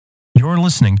You're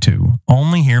listening to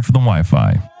Only Here for the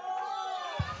Wi-Fi.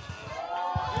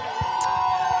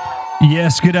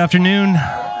 Yes, good afternoon.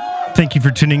 Thank you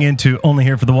for tuning in to Only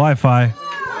Here for the Wi-Fi.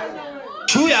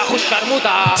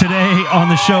 Today on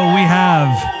the show we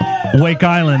have Wake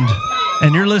Island,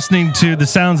 and you're listening to the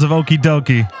sounds of Okie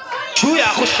Dokie.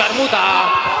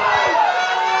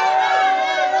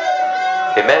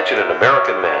 Imagine an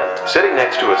American man sitting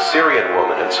next to a Syrian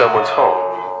woman in someone's home.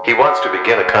 He wants to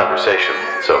begin a conversation,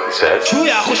 so he says,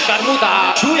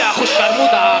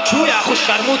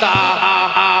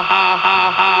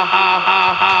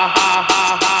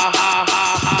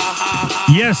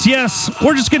 Yes,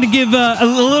 we're just going to give a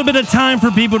little bit of time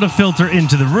for people to filter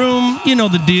into the room. You know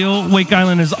the deal. Wake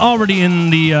Island is already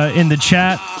in the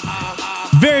chat.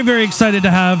 Very, very excited to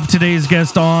have today's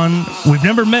guest on. We've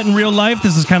never met in real life.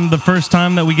 This is kind of the first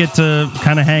time that we get to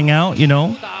kind of hang out, you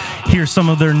know, hear some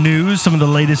of their news, some of the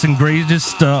latest and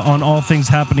greatest on all things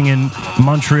happening in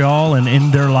Montreal and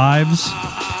in their lives.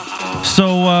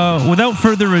 So without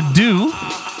further ado,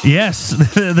 yes,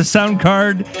 the sound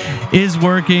card is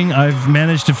working. I've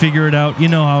managed to figure it out. You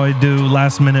know how I do,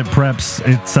 last minute preps,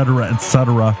 etc.,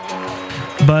 etc.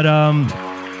 But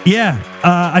yeah,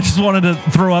 I just wanted to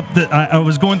throw up that I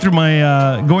was going through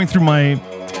my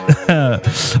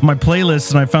my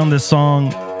playlist, and I found this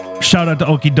song. Shout out to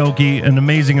Okie Dokie, an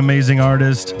amazing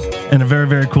artist, and a very,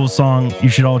 very cool song. You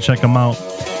should all check them out.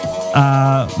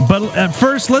 But at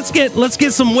first, let's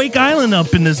get some Wake Island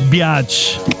up in this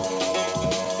biatch.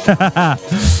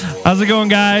 How's it going,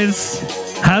 guys?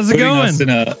 How's it going? Us in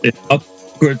an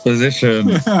awkward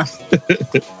position.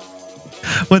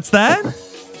 What's that?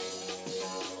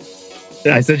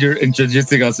 I said you're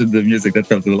introducing us in the music. That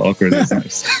felt a little awkward. That's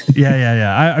nice.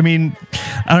 Yeah. I mean,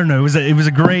 I don't know. It was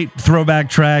a great throwback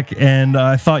track, and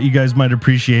I thought you guys might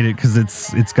appreciate it because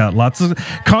it's got lots of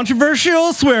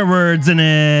controversial swear words in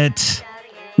it.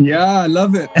 Yeah, I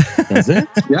love it. Does it?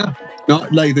 Yeah.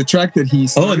 Not like the track that he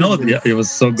started with. Yeah, it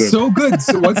was so good. So good.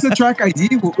 So what's the track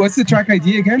ID? What's the track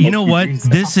ID again? You know what?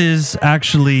 This is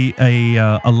actually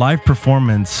a live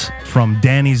performance from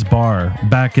Danny's Bar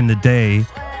back in the day.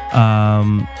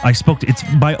 It's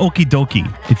by Okie Dokie,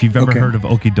 if you've ever heard of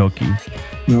Okie Dokie.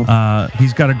 No.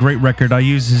 He's got a great record. I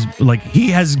use his, he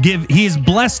has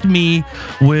blessed me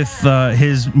with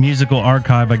his musical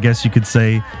archive, I guess you could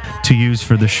say, to use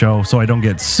for the show, so I don't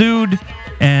get sued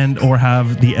and or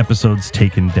have the episodes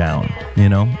taken down. You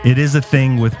know, it is a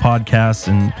thing with podcasts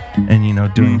and you know,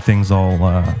 doing things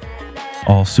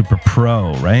all super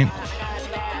pro, right?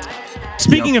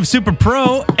 Speaking of super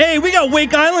pro, hey, we got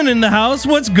Wake Island in the house.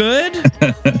 What's good?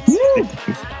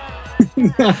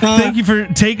 Thank you for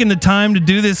taking the time to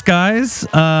do this, guys.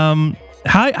 How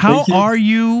are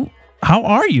you? How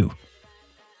are you?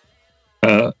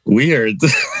 Weird.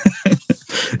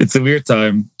 It's a weird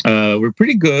time. We're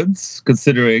pretty good,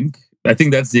 considering. I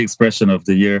think that's the expression of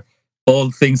the year. All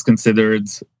things considered,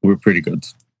 we're pretty good.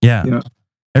 Yeah.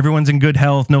 Everyone's in good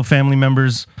health. No family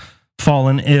members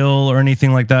fallen ill or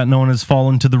anything like that. No one has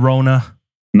fallen to the Rona.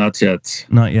 Not yet.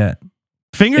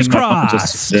 Fingers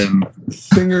crossed.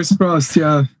 Fingers crossed.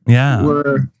 Yeah.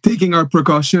 We're taking our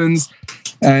precautions,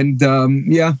 and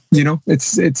you know,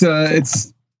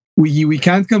 we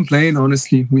can't complain.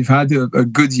 Honestly, we've had a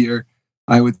good year,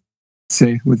 I would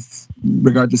say, with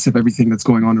regardless of everything that's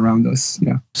going on around us.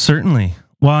 Yeah. Certainly.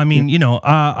 Well, I mean, you know,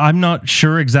 I'm not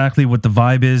sure exactly what the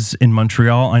vibe is in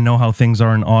Montreal. I know how things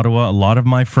are in Ottawa. A lot of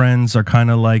my friends are kind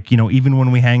of like, you know, even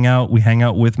when we hang out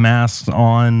with masks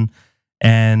on,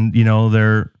 and, you know,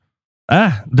 they're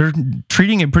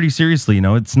treating it pretty seriously. You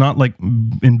know, it's not like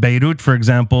in Beirut, for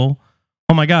example.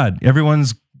 Oh my God,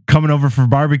 everyone's coming over for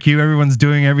barbecue. Everyone's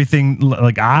doing everything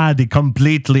like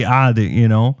completely you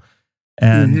know,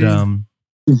 and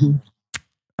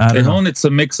I don't know. It's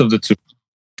a mix of the two.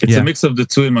 It's a mix of the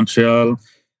two in Montreal.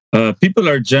 People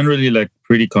are generally like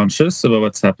pretty conscious about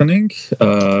what's happening.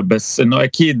 But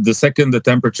the second the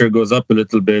temperature goes up a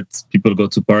little bit, people go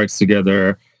to parks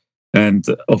together, and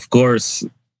of course,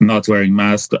 not wearing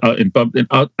masks in public.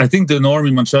 I think the norm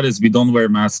in Montreal is we don't wear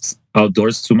masks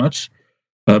outdoors too much,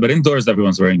 but indoors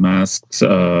everyone's wearing masks.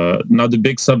 Now the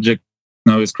big subject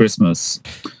now is Christmas.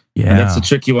 Yeah, and that's a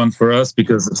tricky one for us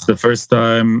because it's the first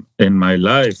time in my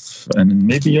life, and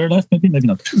maybe your life, maybe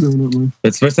not. It's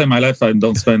the first time in my life I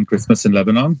don't spend Christmas in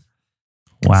Lebanon.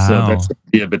 Wow, so that's going to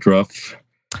be a bit rough.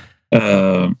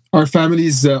 Our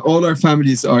families, all our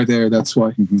families are there. That's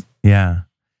why. Yeah,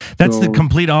 that's the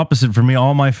complete opposite for me.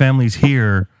 All my family's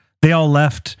here. They all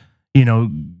left, you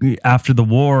know, after the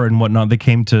war and whatnot. They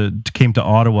came to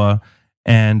Ottawa,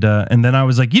 and then I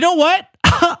was like, you know what?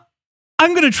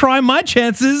 I'm going to try my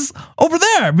chances over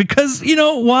there because, you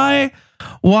know, why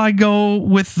why go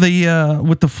with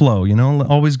the flow? You know,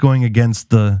 always going against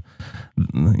the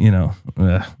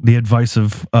advice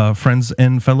of friends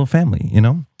and fellow family. You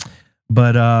know,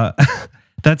 but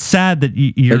that's sad that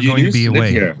you're going to be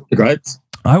away. Here, right?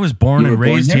 I was born You and were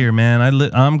born raised here, man.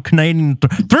 I'm Canadian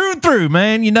through and through,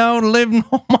 man. You know, living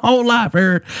my whole life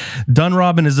here.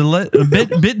 Dunrobin is a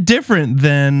bit different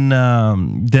than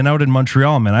out in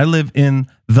Montreal, man. I live in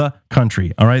the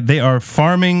country. All right, they are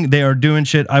farming, they are doing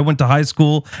shit. I went to high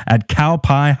school at Cow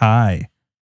Pie High.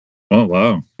 Oh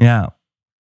wow, yeah.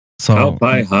 So Cow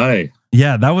Pie High.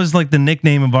 Yeah, that was like the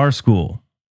nickname of our school.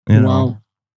 You know? Wow.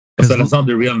 So that's not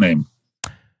the real name.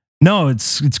 No,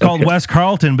 it's called West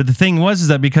Carleton. But the thing was is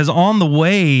that because on the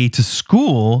way to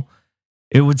school,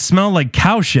 it would smell like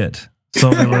cow shit.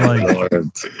 So they were like,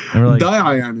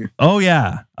 oh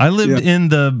yeah, I lived in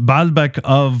the Baalbek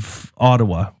of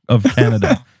Ottawa, of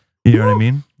Canada. You know what I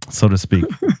mean, so to speak.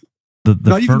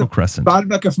 The Fertile Crescent.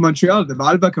 Baalbek of Montreal, the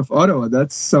Baalbek of Ottawa.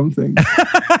 That's something.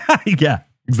 Yeah.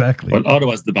 Exactly. Well,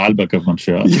 Ottawa's the Baalbek of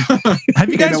Montreal. Have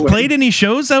you guys played any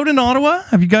shows out in Ottawa?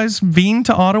 Have you guys been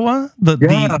to Ottawa?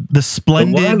 The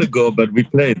splendid. A while ago, but we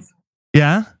played.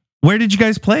 Yeah. Where did you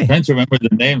guys play? I'm trying to remember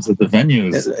the names of the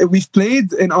venues. We've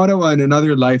played in Ottawa in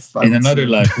another life. In another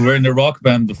life. We were in a rock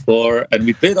band before, and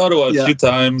we played Ottawa a few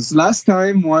times. Last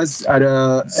time was at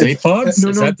a Zayfods?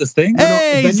 Is that the thing?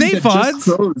 Hey,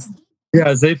 Zayfods! Yeah,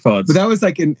 Zayfods. But that was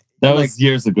that was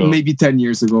years ago. Maybe 10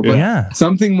 years ago. But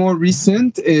something more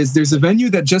recent is there's a venue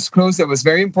that just closed that was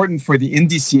very important for the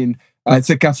indie scene.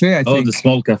 It's a cafe, I think. Oh, the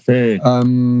small cafe. Wait a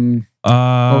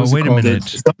minute.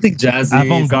 Something jazzy,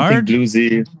 Avant-garde? something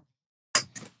bluesy.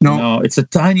 No, it's a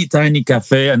tiny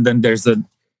cafe, and then there's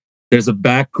a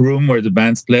back room where the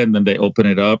bands play, and then they open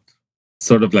it up,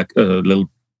 sort of like a little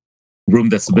room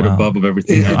that's a bit above of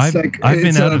everything. I've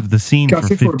been out of the scene for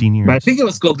 15 years. I think it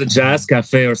was called the Jazz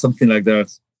Cafe or something like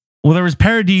that. Well, there was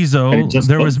Paradiso,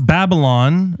 there was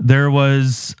Babylon, there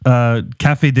was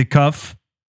Café de Cuff.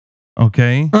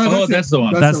 Okay. Oh, that's the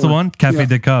one. That's the one? Café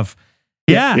de Cuff.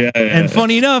 Yeah. And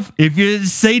funny enough, if you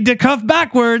say de Cuff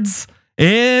backwards,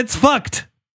 it's fucked.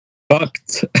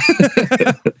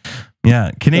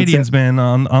 Yeah, Canadians, man,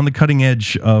 on the cutting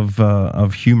edge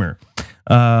of humor,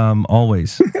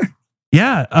 always.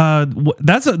 Yeah,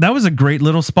 that was a great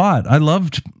little spot. I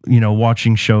loved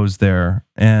watching shows there,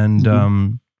 and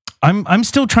I'm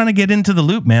still trying to get into the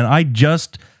loop, man. I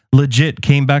just legit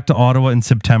came back to Ottawa in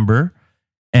September,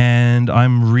 and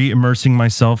I'm re-immersing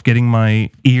myself, getting my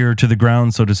ear to the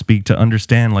ground, so to speak, to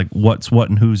understand like what's what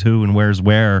and who's who and where's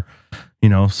where.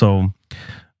 So.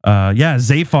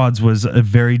 Zayfods was a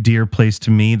very dear place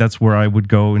to me. That's where I would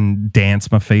go and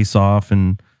dance my face off.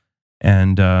 And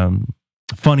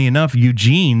funny enough,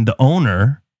 Eugene, the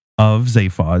owner of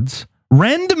Zayfods,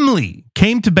 randomly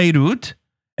came to Beirut,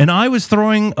 and I was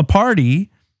throwing a party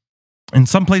in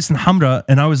some place in Hamra,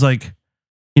 and I was like,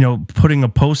 putting a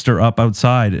poster up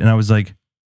outside, and I was like,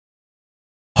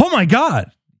 oh my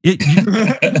God,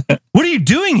 what are you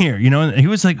doing here? And he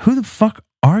was like, who the fuck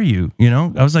are you?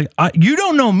 I was like, you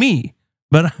don't know me,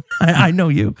 but I know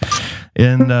you.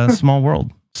 And small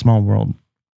world.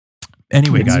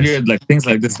 Anyway, it's guys, weird. Like things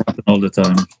like this happen all the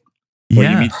time.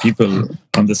 Where you meet people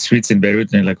on the streets in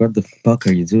Beirut, and you're like, "What the fuck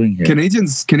are you doing here?"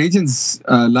 Canadians,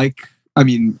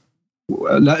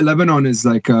 Lebanon is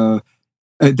like a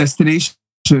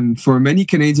destination for many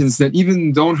Canadians that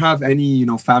even don't have any,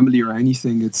 family or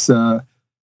anything. It's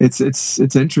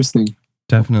interesting.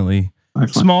 Definitely.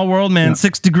 Small world, man.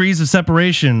 6 degrees of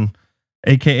separation,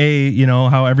 aka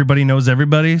how everybody knows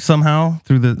everybody somehow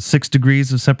through the 6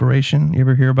 degrees of separation. You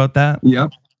ever hear about that? Yeah.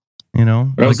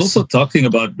 I was also talking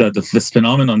about this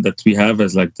phenomenon that we have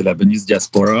as like the Lebanese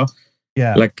diaspora.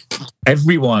 Yeah, like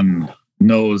everyone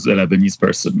knows a Lebanese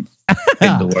person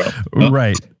in the world,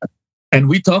 right? And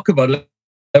we talk about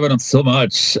Lebanon so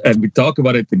much, and we talk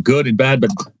about it in good and bad.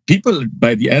 But people,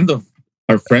 by the end of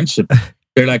our friendship,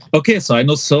 they're like, okay, so I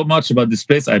know so much about this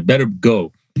place, I better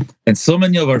go. And so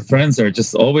many of our friends are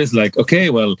just always like, okay,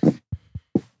 well,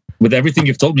 with everything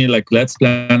you've told me, like, let's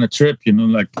plan a trip,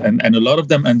 and a lot of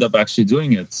them end up actually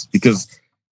doing it because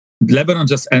Lebanon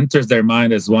just enters their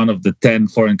mind as one of the 10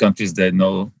 foreign countries they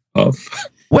know of.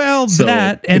 Well, so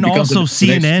that, and also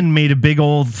CNN made a big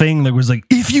old thing that was like,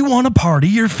 if you want to party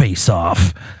your face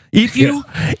off, if you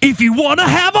want to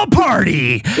have a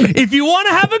party, if you want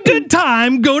to have a good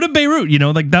time, go to Beirut.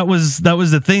 That was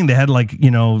the thing. They had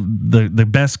the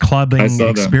best clubbing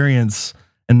experience,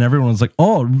 and everyone was like,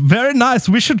 "Oh, very nice.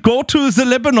 We should go to the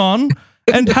Lebanon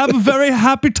and have a very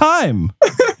happy time."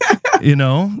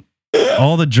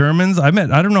 All the Germans I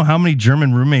met. I don't know how many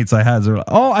German roommates I had. They're like,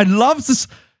 "Oh, I love this.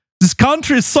 This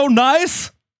country is so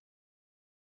nice."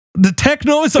 The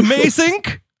techno is amazing.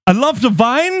 I love the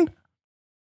Vine.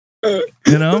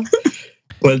 You know?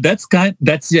 Well, that's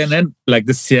CNN. Like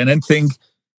the CNN thing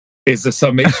is a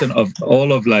summation of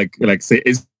all of like say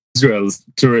Israel's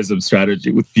tourism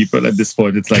strategy with people at this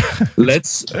point. It's like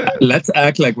let's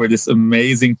act like we're this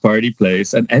amazing party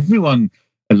place, and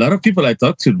a lot of people I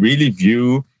talk to really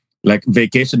view like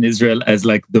Vacation Israel as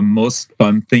like the most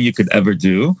fun thing you could ever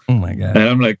do. Oh my God. And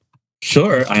I'm like,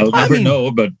 sure, I'll never know,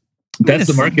 but that's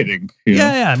the marketing. You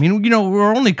know? Yeah. I mean,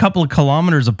 we're only a couple of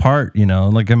kilometers apart,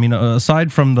 like, I mean,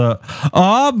 aside from the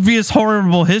obvious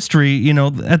horrible history,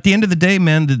 at the end of the day,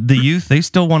 man, the youth, they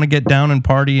still want to get down and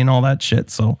party and all that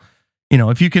shit. So,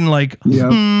 if you can like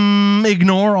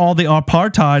ignore all the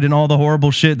apartheid and all the horrible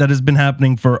shit that has been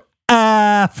happening for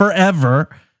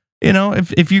forever,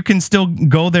 if you can still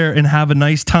go there and have a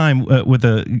nice time with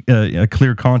a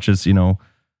clear conscience, you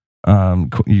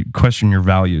question your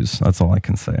values. That's all I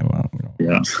can say about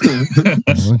Yeah.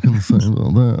 all I can say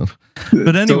about that.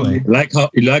 But anyway, like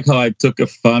how I took a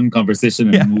fun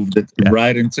conversation and moved it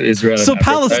right into Israel. So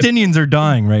Palestinians are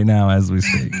dying right now as we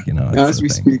speak. As we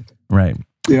speak. Right.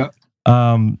 Yeah.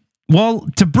 Well,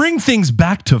 to bring things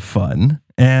back to fun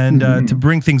and to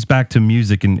bring things back to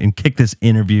music and kick this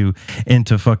interview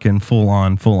into fucking full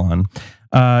on.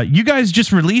 You guys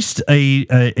just released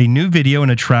a new video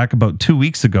and a track about 2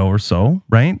 weeks ago or so,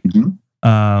 right?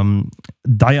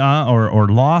 Daya or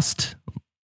Lost.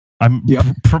 I'm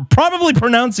probably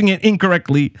pronouncing it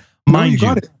incorrectly, mind you.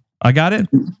 Got it. I got it?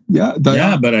 Yeah, Daya.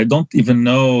 Yeah, but I don't even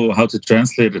know how to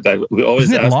translate it. They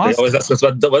always ask us,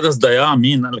 what does Daya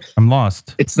mean? I'm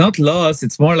lost. It's not lost.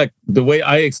 It's more like the way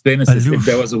I explain it is if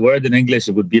there was a word in English,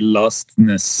 it would be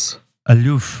lostness.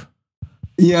 Aloof.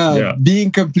 Yeah,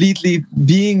 being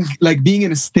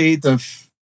in a state of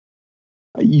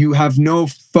you have no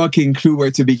fucking clue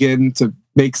where to begin to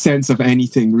make sense of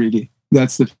anything, really.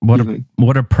 That's the feeling.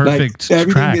 What a perfect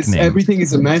track name. Everything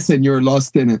is a mess and you're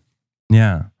lost in it.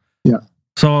 Yeah.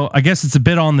 So I guess it's a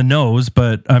bit on the nose,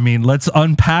 but I mean, let's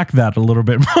unpack that a little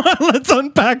bit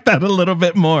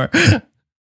more.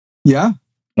 Yeah.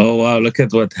 Oh, wow. Look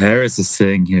at what Harris is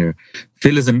saying here.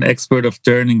 Phil is an expert of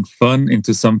turning fun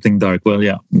into something dark. Well,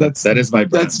 yeah, that is my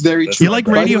brand. That's very true. You like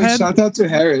Radiohead? Shout out to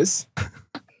Harris.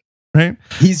 Right.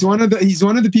 He's one of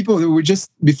the people who were just,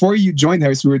 before you joined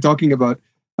Harris, we were talking about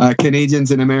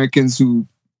Canadians and Americans who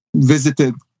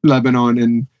visited Lebanon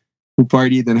and who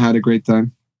partied and had a great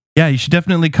time. Yeah, you should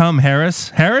definitely come, Harris.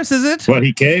 Harris, is it? Well,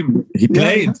 he came. He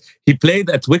played. Yeah. He played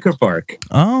at Wicker Park.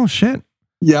 Oh, shit.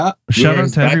 Yeah. Shout out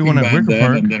to everyone at Wicker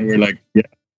Park. And then we're like, yeah.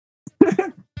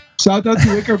 Shout out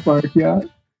to Wicker Park, yeah.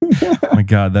 Oh my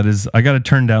God, I got to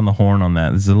turn down the horn on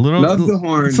that. It's a little, love the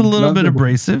horn. It's a little bit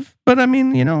abrasive, but I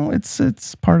mean,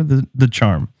 it's part of the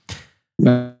charm.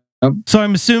 Yeah. So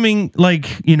I'm assuming,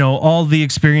 all the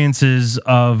experiences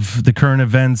of the current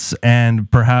events and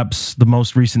perhaps the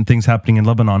most recent things happening in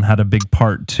Lebanon had a big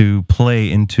part to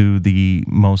play into the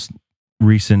most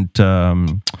recent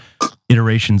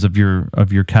iterations of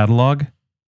your catalog.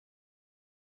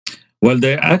 Well,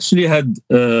 they actually had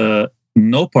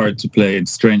no part to play in,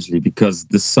 strangely, because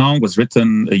the song was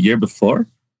written a year before.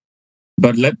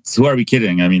 But who are we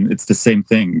kidding? I mean, it's the same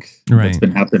thing that's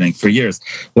been happening for years.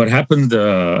 What happened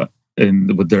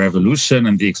with the revolution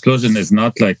and the explosion is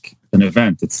not like an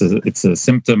event. It's a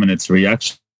symptom and it's a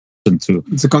reaction to.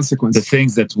 It's a consequence. The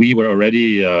things that we were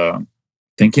already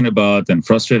thinking about and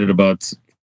frustrated about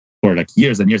for like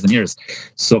years and years and years.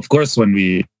 So of course, when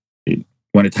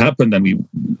it happened, and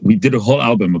we did a whole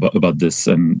album about this,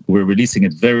 and we're releasing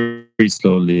it very, very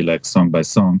slowly, like song by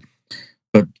song.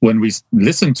 But when we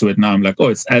listen to it now, I'm like, oh,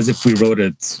 it's as if we wrote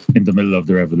it in the middle of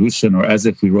the revolution, or as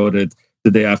if we wrote it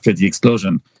the day after the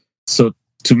explosion. So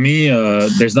to me,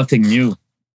 there's nothing new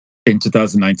in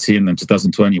 2019 and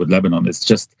 2020 with Lebanon. It's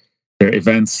just there are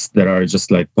events that are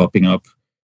just like popping up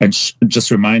and just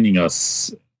reminding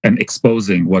us and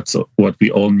exposing what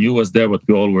we all knew was there, what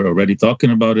we all were already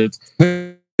talking about it.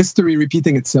 History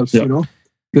repeating itself,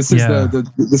 This is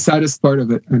the saddest part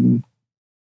of it. And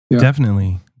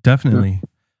Definitely. Yeah.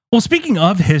 Well, speaking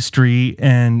of history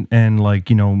and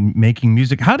making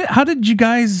music, how did you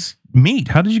guys meet?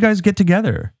 How did you guys get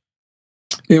together?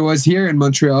 It was here in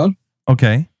Montreal.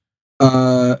 Okay.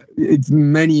 It's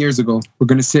many years ago. We're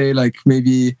gonna say like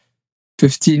maybe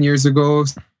 15 years ago,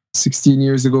 16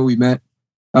 years ago we met.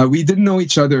 We didn't know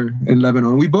each other in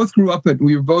Lebanon. We both grew up in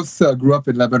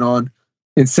Lebanon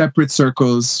in separate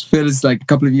circles. Phil is like a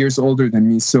couple of years older than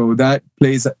me, so that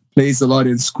plays a lot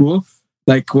in school.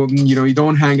 Like when you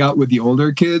don't hang out with the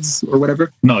older kids or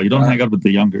whatever. No, you don't hang out with the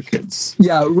younger kids.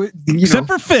 Yeah, except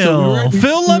for Phil.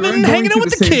 Phil Levin hanging out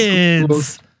with the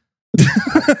kids.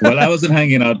 Well, I wasn't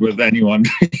hanging out with anyone,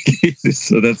 really,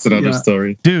 so that's another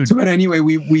story, dude. So, but anyway,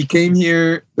 we came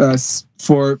here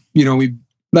for we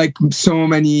like so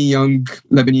many young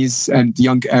Lebanese and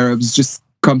young Arabs just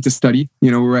come to study.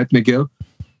 We're at McGill,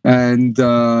 and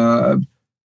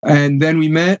then we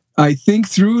met. I think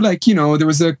through there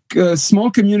was a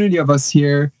small community of us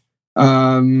here,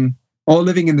 all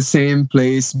living in the same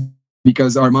place.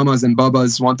 Because our mamas and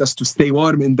babas want us to stay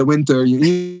warm in the winter,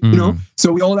 you know.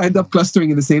 So we all end up clustering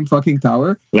in the same fucking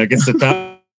tower. Like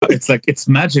it's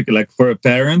magic. Like for a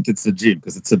parent, it's a dream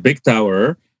because it's a big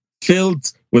tower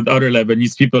filled with other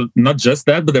Lebanese people. Not just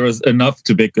that, but there was enough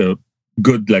to make a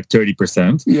good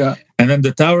 30%. Yeah. And then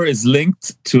the tower is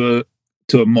linked to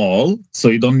a mall, so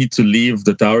you don't need to leave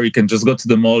the tower. You can just go to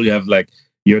the mall. You have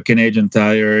your Canadian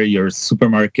Tire, your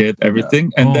supermarket,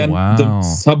 everything, and then the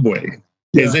subway.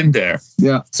 Is in there.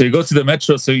 Yeah. So you go to the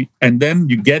metro, and then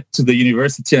you get to the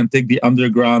university and take the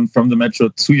underground from the metro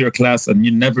to your class, and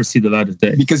you never see the light of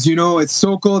day. Because it's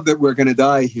so cold that we're gonna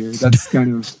die here. That's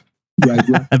kind of the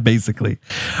idea. Basically.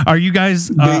 Are you guys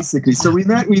basically? So we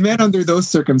met under those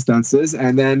circumstances,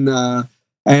 and then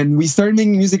and we started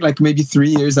making music maybe 3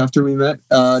 years after we met.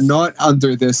 Not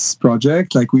under this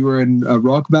project. We were in a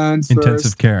rock band first.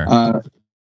 Intensive Care.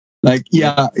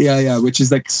 Which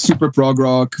is super prog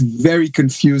rock, very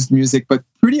confused music, but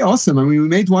pretty awesome. I mean, we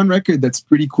made one record that's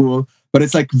pretty cool, but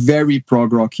it's very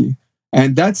prog rocky.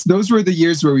 And those were the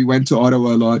years where we went to Ottawa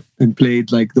a lot and played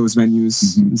those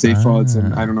venues, Zayfods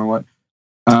and I don't know what.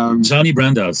 Johnny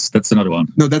Brando's, that's another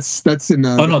one. No, that's in.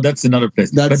 That's another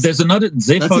place. But there's another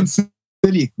Zayfods.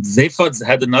 Zayfods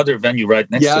had another venue right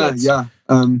next to it. Yeah.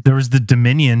 There was the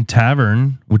Dominion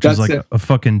Tavern, which is a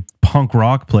fucking punk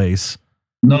rock place.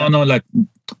 No,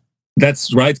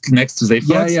 that's right next to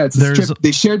Zayfods. Yeah, it's a strip.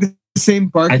 They shared the same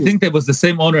parking. I think that was the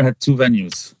same owner had two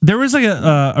venues. There was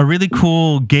a really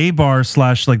cool gay bar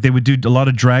 / they would do a lot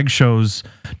of drag shows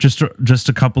just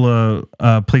a couple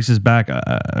of places back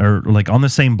or on the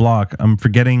same block. I'm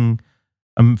forgetting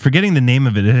the name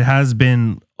of it. It has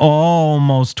been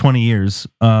almost 20 years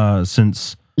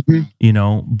since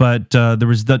but there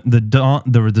was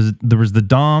the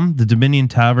Dom, the Dominion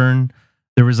Tavern.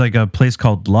 There was a place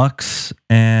called Lux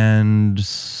and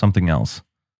something else,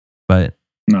 but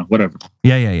no, whatever.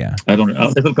 Yeah. I don't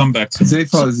know. It'll come back to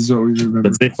Zayfods is what we remember.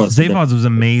 Zayfods was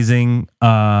amazing.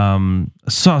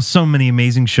 Saw so many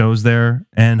amazing shows there,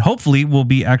 and hopefully we'll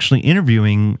be actually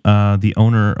interviewing the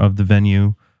owner of the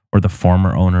venue or the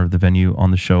former owner of the venue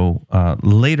on the show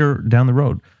later down the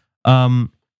road.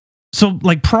 So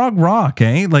prog rock,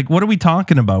 eh? What are we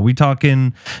talking about? Are we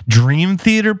talking Dream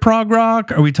Theater prog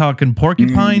rock? Are we talking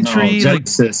Porcupine Tree?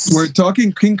 Genesis. We're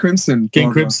talking King Crimson. Okay.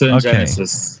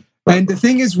 Genesis. And the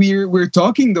thing is, we're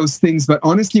talking those things, but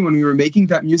honestly, when we were making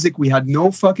that music, we had no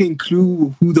fucking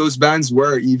clue who those bands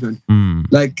were even.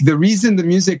 The reason the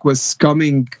music was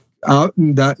coming out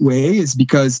in that way is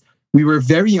because we were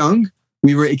very young.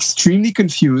 We were extremely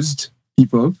confused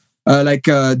people.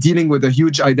 Dealing with a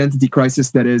huge identity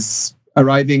crisis that is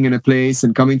arriving in a place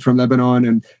and coming from Lebanon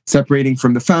and separating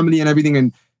from the family and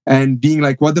everything and being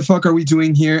what the fuck are we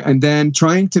doing here? And then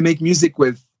trying to make music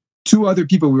with two other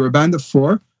people. We were a band of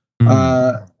four.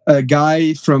 A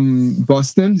guy from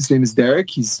Boston, his name is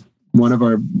Derek. He's one of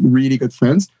our really good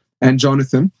friends. And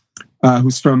Jonathan,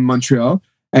 who's from Montreal.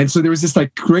 And so there was this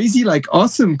crazy,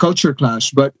 awesome culture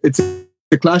clash, but it's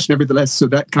a clash nevertheless. So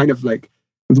that kind of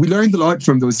we learned a lot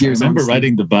from those years. I remember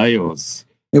writing the bios.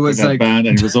 It was band,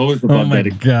 and it was always about that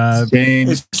exchange.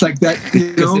 It's that,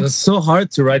 because it was so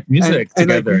hard to write music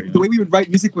together. The way we would write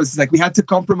music was we had to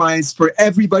compromise for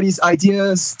everybody's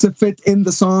ideas to fit in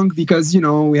the song because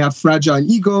we have fragile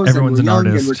egos. Everyone's and we're an young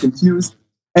artist. And we're confused.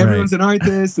 Everyone's an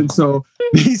artist, and so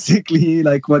basically,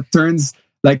 what turns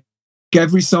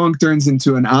every song turns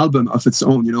into an album of its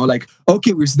own.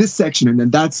 Okay, there's this section, and then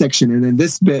that section, and then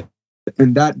this bit,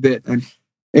 and that bit, and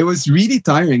it was really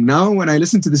tiring. Now, when I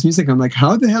listen to this music, I'm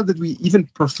how the hell did we even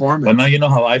perform it? Well, now you know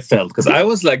how I felt, because I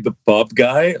was the pop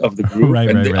guy of the group,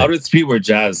 and the other three were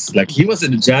jazz. He was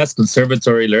in the jazz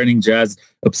conservatory learning jazz,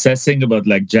 obsessing about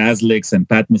jazz licks and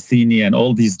Pat Metheny and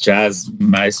all these jazz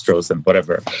maestros and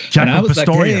whatever. Jaco and I was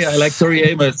Pastorius. Hey, I like Tori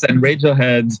Amos and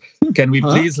Radiohead. Can we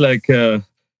please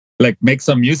make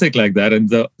some music like that? And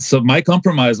so my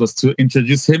compromise was to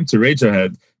introduce him to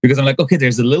Radiohead. Because I'm okay,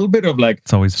 there's a little bit of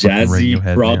it's always jazzy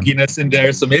rockiness in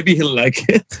there, so maybe he'll like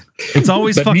it. It's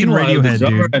always fucking Radiohead, the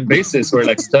drummer dude. And bassist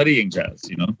were studying jazz,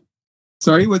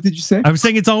 Sorry, what did you say? I was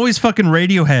saying it's always fucking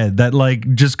Radiohead that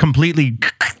just completely,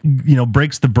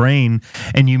 breaks the brain,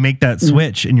 and you make that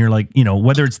switch, and you're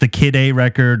whether it's the Kid A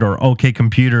record or OK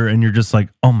Computer, and you're just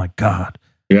oh my god,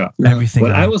 Yeah. Everything.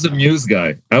 Well, I was a Muse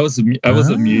guy. I was a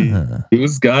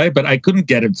Muse guy, but I couldn't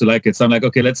get him to like it. So I'm like,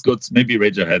 okay, let's go to maybe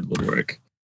Radiohead would work.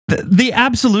 The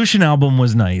Absolution album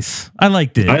was nice. I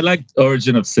liked it. I liked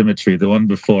Origin of Symmetry, the one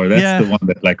before. That's the one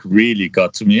that like really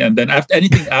got to me. And then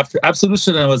after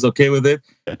Absolution, I was okay with it.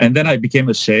 And then I became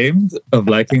ashamed of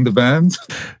liking the band.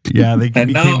 Yeah, they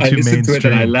and now I listen to it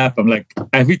and I laugh. I'm like,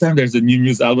 every time there's a new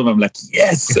Muse album, I'm like,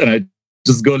 yes, and I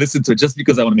just go listen to it just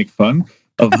because I want to make fun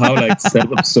of how like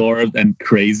self-absorbed and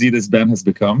crazy this band has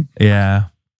become. Yeah.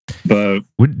 But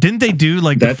didn't they do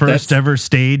like the first ever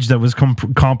stage that was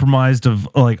compromised of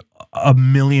like a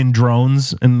million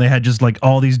drones, and they had just like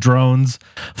all these drones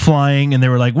flying, and they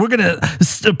were like, we're gonna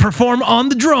perform on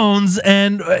the drones,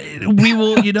 and we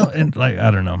will, and like I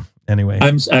don't know. Anyway,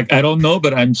 I don't know,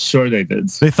 but I'm sure they did.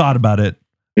 They thought about it.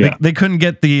 Yeah. They couldn't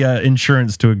get the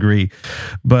insurance to agree,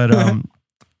 but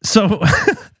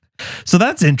So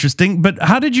that's interesting. But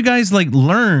how did you guys like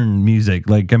learn music?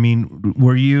 Like, I mean,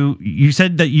 were you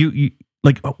said that you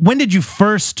like, when did you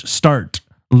first start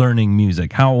learning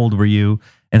music? How old were you?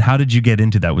 And how did you get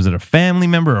into that? Was it a family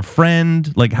member, a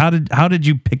friend? Like, how did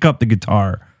you pick up the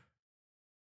guitar?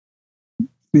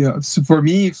 Yeah. So for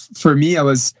me,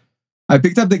 I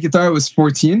picked up the guitar. I was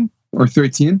 14 or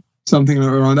 13, something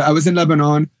around that. I was in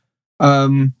Lebanon.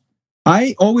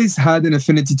 I always had an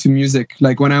affinity to music.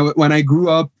 Like when I grew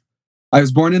up, I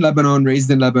was born in Lebanon,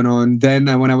 raised in Lebanon. Then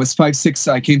when I was 5, 6,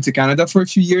 I came to Canada for a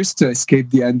few years to escape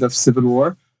the end of civil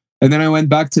war. And then I went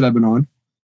back to Lebanon.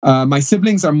 My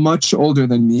siblings are much older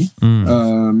than me.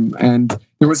 And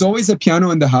there was always a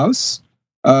piano in the house,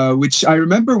 which I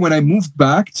remember when I moved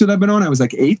back to Lebanon, I was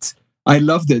like 8. I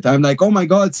loved it. I'm like, oh my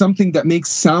God, something that makes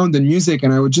sound and music.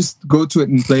 And I would just go to it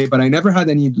and play, but I never had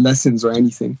any lessons or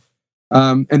anything.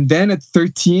 And then at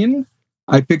 13,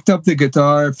 I picked up the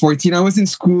guitar. 14, I was in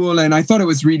school and I thought it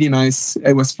was really nice.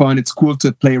 It was fun. It's cool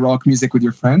to play rock music with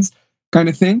your friends, kind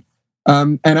of thing.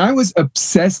 And I was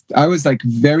obsessed. I was like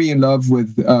very in love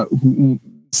with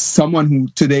someone who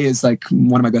today is like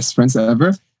one of my best friends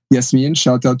ever. Yasmin,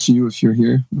 shout out to you if you're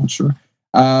here. I'm not sure.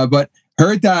 But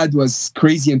her dad was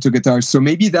crazy into guitar. So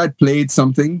maybe that played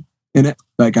something in it.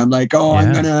 Like, I'm like,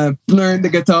 I'm going to learn the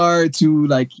guitar to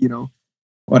like,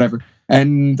 whatever.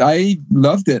 And I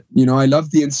loved it. I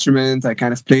loved the instrument. I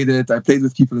kind of played it. I played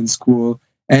with people in school.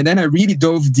 And then I really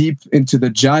dove deep into the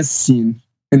jazz scene.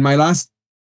 In my last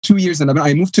 2 years in Lebanon,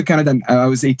 I moved to Canada and I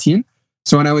was 18.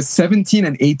 So when I was 17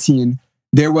 and 18,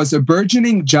 there was a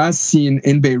burgeoning jazz scene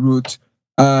in Beirut.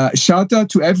 Shout out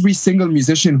to every single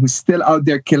musician who's still out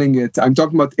there killing it. I'm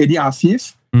talking about Eli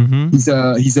Afif.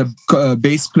 Mm-hmm. He's a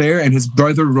bass player, and his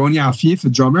brother Roni Afif, a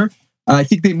drummer. I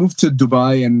think they moved to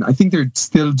Dubai, and I think they're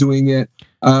still doing it.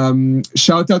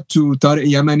 Shout out to Tariq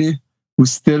Yamani,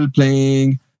 who's still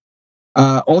playing.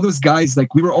 All those guys,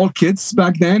 like we were all kids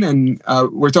back then, and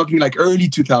we're talking like early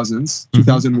 2000s,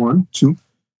 2001, too.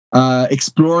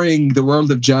 Exploring the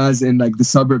world of jazz in like the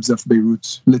suburbs of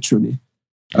Beirut, literally.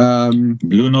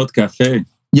 Blue Note Cafe.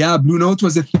 Yeah, Blue Note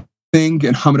was a thing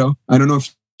in Hamra. I don't know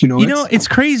if you know. It's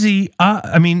crazy.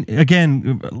 I mean,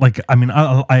 again,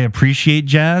 I appreciate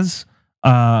jazz.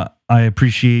 I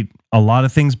appreciate a lot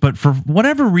of things, but for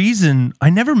whatever reason, I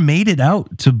never made it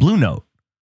out to Blue Note.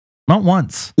 Not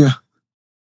once. Yeah.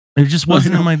 It just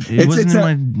wasn't in my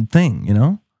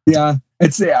thing, Yeah.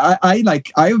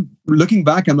 I looking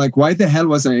back, I'm like, why the hell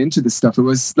was I into this stuff? It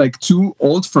was like too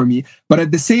old for me. But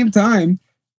at the same time,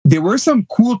 there were some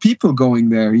cool people going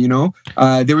there,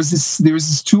 There was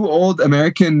this 2 old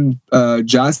American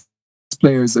jazz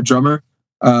players, a drummer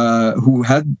who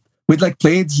had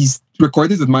he's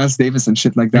recorded with Miles Davis and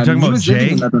shit like that. You're talking about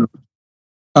Jay?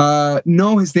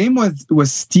 No, his name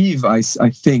was Steve, I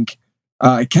think.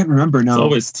 I can't remember now. It's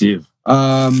always Steve.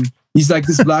 He's like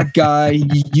this black guy.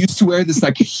 He used to wear this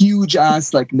like huge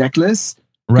ass like necklace,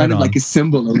 kind of like a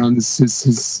symbol around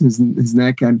his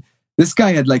neck. And this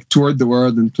guy had like toured the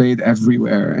world and played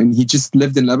everywhere. And he just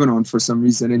lived in Lebanon for some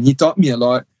reason. And he taught me a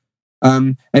lot.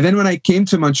 And then when I came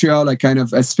to Montreal, I kind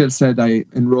of, as Phil said, I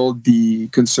enrolled the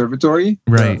conservatory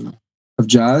of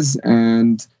jazz.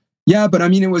 And yeah, but I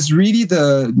mean, it was really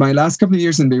my last couple of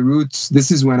years in Beirut. This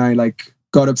is when I like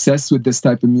got obsessed with this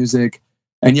type of music.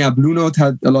 And yeah, Blue Note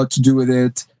had a lot to do with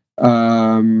it.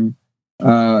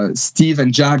 Steve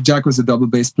and Jack was a double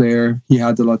bass player. He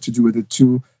had a lot to do with it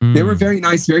too. They were very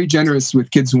nice, very generous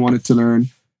with kids who wanted to learn.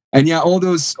 And yeah, all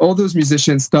those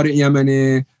musicians, Tariq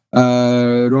Yamani,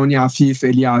 Roni Afif,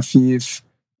 Eli Afif,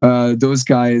 those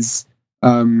guys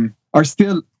are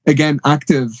still, again,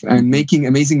 active and making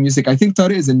amazing music. I think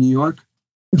Tariq is in New York.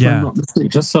 Yeah. We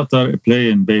just saw Tariq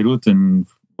play in Beirut in,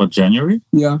 January?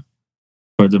 Yeah.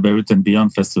 for the Beirut and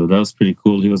Beyond Festival. That was pretty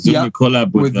cool. He was doing a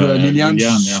collab with Lilian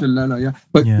yeah. Shalala,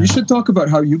 But you should talk about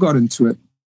how you got into it.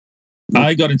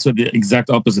 I got into it the exact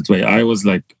opposite way. I was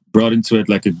like brought into it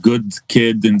like a good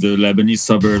kid in the Lebanese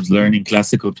suburbs learning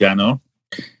classical piano.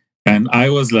 And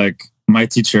I was like, my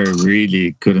teacher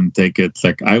really couldn't take it.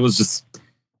 Like I was just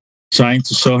trying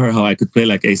to show her how I could play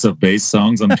like Ace of Base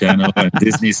songs on piano and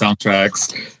Disney soundtracks.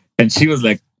 And she was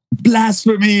like,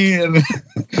 blasphemy. And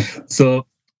so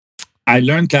I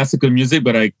learned classical music,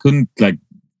 but I couldn't like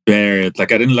bear it.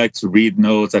 Like I didn't like to read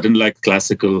notes. I didn't like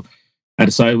classical.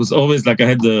 And so I was always like, I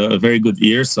had a very good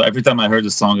ear. So every time I heard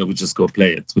a song, I would just go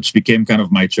play it, which became kind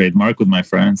of my trademark with my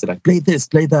friends. Like, play this,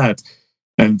 play that.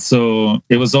 And so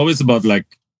it was always about like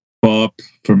pop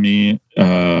for me.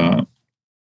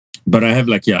 But I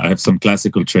have some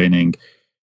classical training.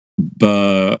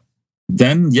 But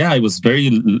then, it was very,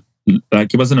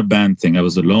 like, it wasn't a band thing. I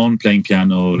was alone playing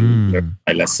piano, learning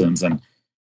my lessons. And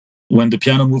when the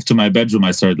piano moved to my bedroom,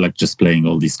 I started like just playing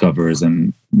all these covers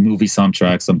and movie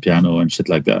soundtracks on piano and shit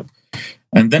like that.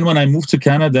 And then when I moved to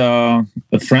Canada,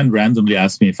 a friend randomly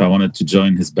asked me if I wanted to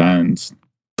join his band,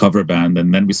 cover band.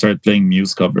 And then we started playing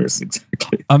Muse covers.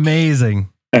 Exactly. Amazing.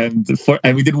 And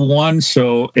we did one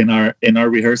show in our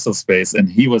rehearsal space, and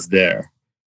he was there.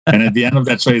 And at the end of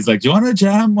that show, he's like, "Do you want to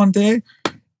jam one day?"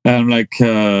 And I'm like,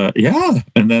 "Yeah."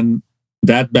 And then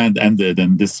that band ended,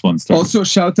 and this one started. Also,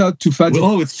 shout out to Fadi.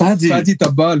 Oh, it's Fadi. Fadi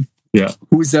Tabal. Yeah.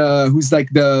 Who's like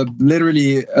the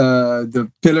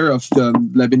pillar of the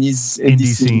Lebanese indie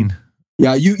scene.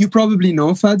 Yeah, you probably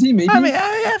know Fadi, maybe. I mean,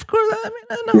 of course.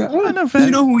 I know Fadi.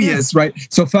 You know who he is, right?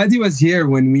 So Fadi was here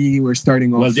when we were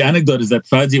starting off. Well, the anecdote is that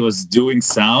Fadi was doing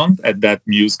sound at that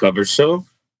Muse cover show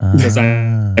because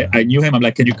I knew him. I'm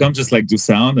like, "Can you come just like do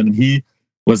sound?" And he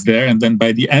was there. And then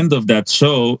by the end of that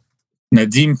show,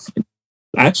 Nadim,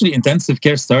 actually Intensive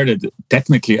Care started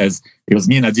technically as it was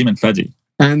me, Nadim, and Fadi.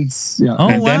 And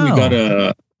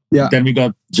then we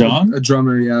got John, a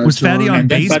drummer. Yeah, was John. Fadi on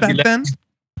bass back then?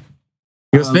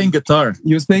 He was playing guitar.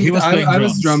 He was playing. I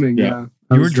was drumming. Yeah,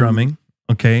 you were drumming.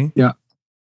 Okay. Yeah.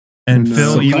 And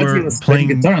Phil, so you Fadi were playing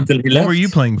guitar until he left. What were you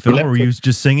playing, Phil? Were you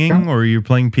just singing, or were you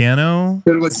playing piano?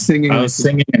 Phil was singing. I was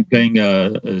singing and playing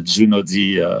a Juno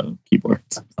D keyboard.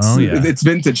 Oh yeah, it's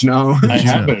vintage now. I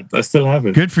have it. I still have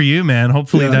it. Good for you, man.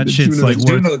 Hopefully that shit's Juno, like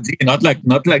Juno D, not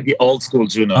like the old school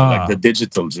Juno, like the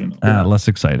digital Juno. Less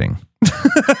exciting.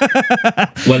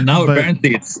 Well, now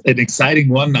apparently it's an exciting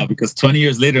one now because 20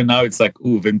 years later now it's like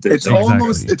vintage.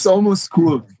 It's almost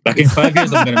cool. Like in 5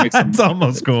 years I'm gonna make some. It's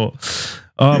almost cool.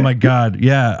 Oh my God.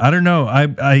 Yeah. I don't know.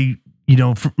 I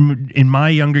in my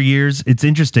younger years, it's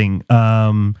interesting.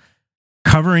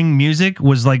 Covering music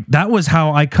was like, that was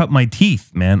how I cut my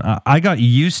teeth, man. I got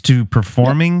used to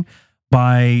performing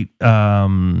by,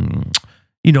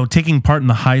 taking part in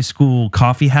the high school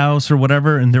coffee house or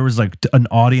whatever. And there was like an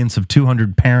audience of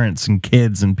 200 parents and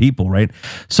kids and people, right?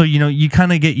 So, you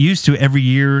kind of get used to every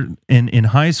year in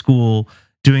high school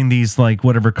doing these like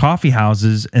whatever coffee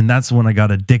houses. And that's when I got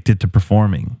addicted to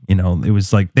performing. It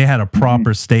was like they had a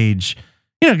proper stage,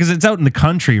 because it's out in the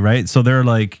country, right? So they're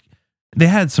like, they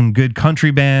had some good country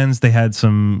bands. They had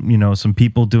some, some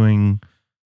people doing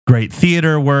great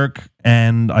theater work.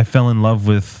 And I fell in love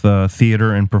with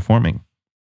theater and performing.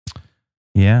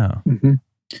 Yeah. Mm-hmm.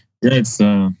 Yeah, it's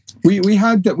we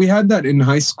had that in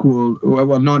high school.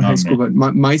 Well, not high school, but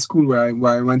my school where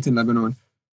I went in Lebanon.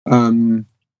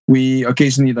 We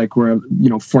occasionally were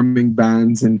forming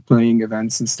bands and playing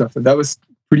events and stuff, and that was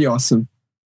pretty awesome.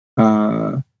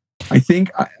 I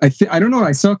don't know.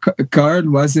 I saw Carl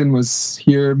Wazin was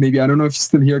here. Maybe I don't know if he's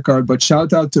still here, Carl. But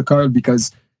shout out to Carl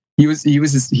because he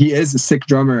is a sick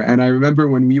drummer. And I remember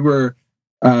when we were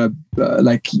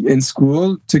in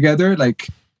school together,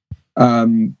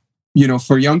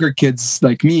 for younger kids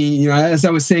like me, as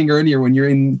I was saying earlier, when you're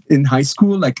in high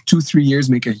school, 2-3 years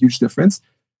make a huge difference.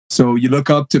 So you look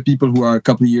up to people who are a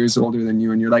couple of years older than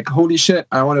you, and you're like, "Holy shit,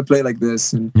 I want to play like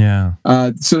this." And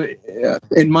so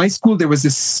in my school, there was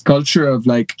this culture of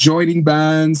joining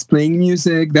bands, playing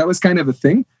music. That was kind of a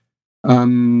thing. I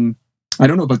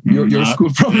don't know about your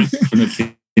school, probably.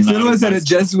 Phil was at a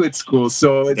Jesuit school,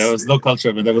 so there was no culture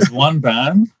of it. There was one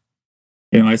band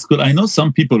in my school. I know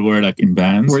some people were in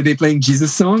bands. Were they playing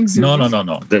Jesus songs? No.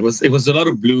 It was a lot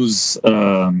of blues.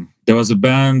 There was a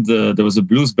band. There was a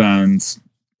blues band.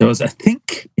 I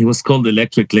think it was called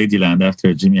Electric Ladyland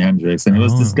after Jimi Hendrix, and it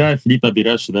was this guy Philippe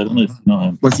Abirashid. I don't know if you know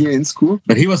him. Was he in school?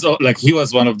 But he was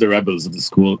one of the rebels of the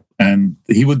school, and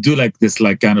he would do this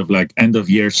kind of end of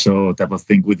year show type of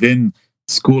thing within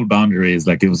school boundaries.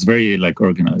 It was very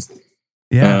organized.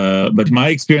 Yeah. But my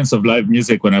experience of live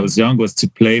music when I was young was to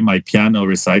play my piano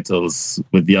recitals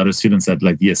with the other students at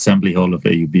like the assembly hall of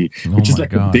AUB, which is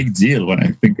like a big deal when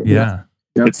I think of it. Yeah.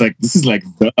 It's like, this is like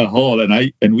a hall,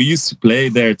 and we used to play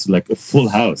there to like a full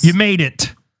house. You made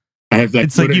it. I have like,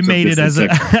 it's like you made it as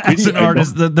as an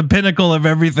artist, the pinnacle of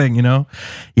everything, you know?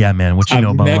 Yeah, man. What you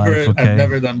know about life, okay? I've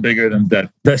never done bigger than that.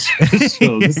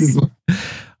 So this is...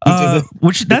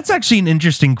 which that's actually an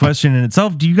interesting question in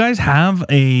itself. Do you guys have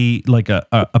a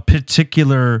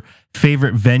particular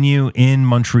favorite venue in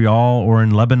Montreal or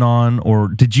in Lebanon, or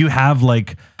did you have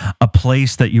like a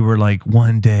place that you were like,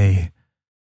 one day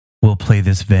we'll play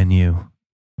this venue?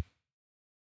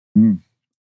 In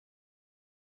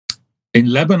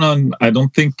Lebanon, I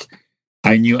don't think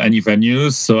I knew any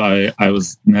venues, so I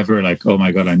was never like, oh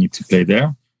my god, I need to play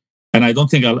there. And I don't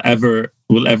think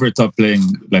will ever top playing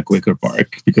like Wicker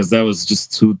Park, because that was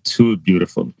just too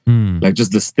beautiful. Like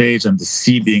just the stage and the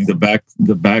sea being the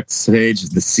backstage,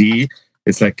 the sea.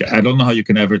 It's like, I don't know how you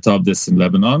can ever top this in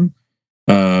Lebanon.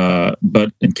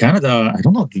 But in Canada, I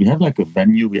don't know. Do we have like a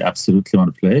venue we absolutely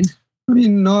want to play? I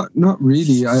mean, not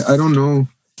really. I don't know.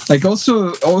 Like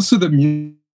also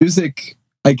the music.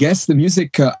 I guess the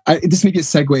music. This may be a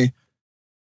segue.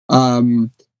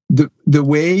 The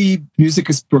way music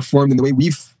is performed and the way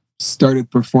we've started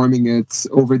performing it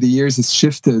over the years has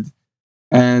shifted.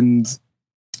 And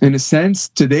in a sense,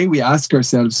 today we ask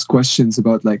ourselves questions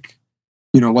about like,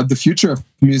 you know, what the future of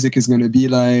music is going to be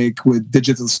like with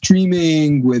digital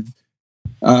streaming, with,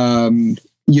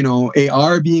 you know,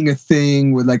 AR being a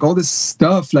thing, with like all this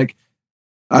stuff. Like,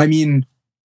 I mean,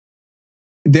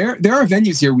 there are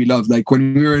venues here we love. Like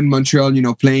when we were in Montreal, you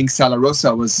know, playing Sala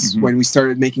Rosa was when we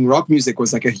started making rock music,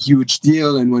 was like a huge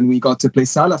deal. And when we got to play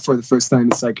Sala for the first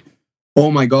time, it's like,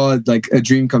 oh my God, like a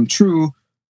dream come true.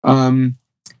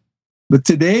 But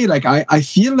today, like I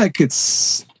feel like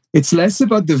it's less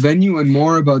about the venue and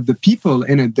more about the people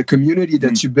in it, the community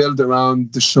that you build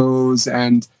around the shows.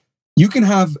 And you can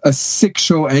have a sick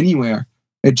show anywhere.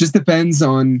 It just depends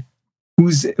on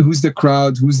who's the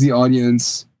crowd, who's the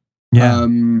audience. Yeah.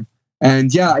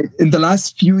 And yeah, in the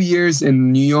last few years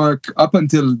in New York, up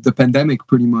until the pandemic,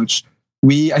 pretty much,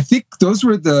 I think those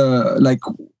were the like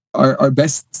our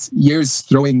best years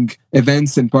throwing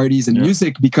events and parties and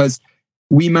music, because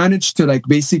we managed to like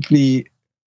basically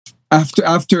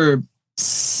after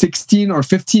 16 or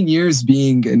 15 years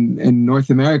being in North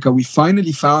America, we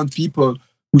finally found people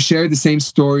who share the same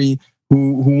story,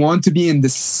 who want to be in the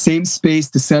same space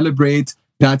to celebrate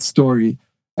that story.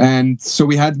 And so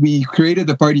we created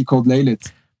a party called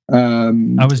Laylit.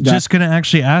 I was just going to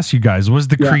actually ask you guys, was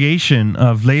the creation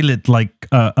of Laylit like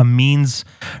a means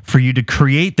for you to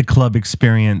create the club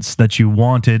experience that you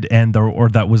wanted or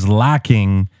that was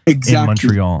lacking in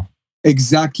Montreal?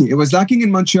 Exactly. It was lacking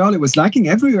in Montreal. It was lacking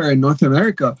everywhere in North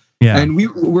America. Yeah. And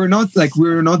we're not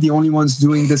the only ones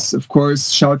doing this, of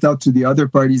course. Shout out to the other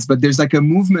parties. But there's like a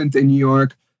movement in New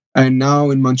York and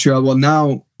now in Montreal. Well,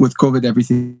 now with COVID,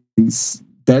 everything's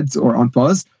dead or on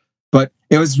pause. But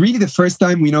it was really the first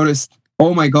time we noticed,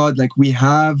 oh my God, like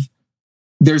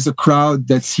there's a crowd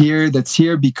that's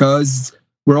here because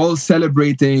we're all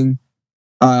celebrating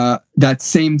that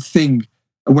same thing.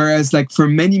 Whereas like for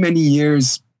many, many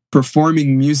years,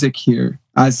 performing music here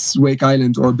as Wake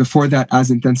Island, or before that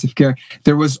as Intensive Care,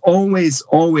 there was always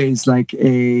like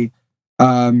a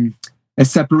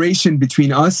separation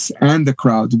between us and the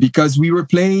crowd, because we were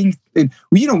playing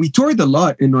we toured a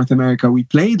lot in North America. We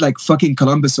played like fucking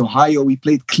Columbus, Ohio. We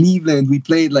played Cleveland. We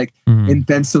played like in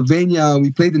Pennsylvania.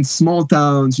 We played in small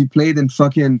towns. We played in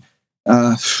fucking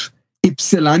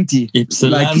Ypsilanti.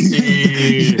 Like,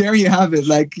 there you have it.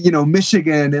 Like, you know,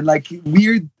 Michigan and like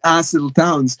weird ass little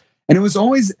towns. And it was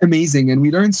always amazing. And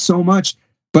we learned so much,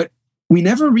 but we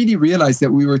never really realized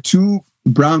that we were two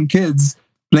brown kids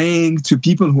playing to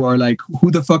people who are like, who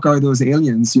the fuck are those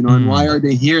aliens? You know, and why are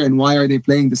they here? And why are they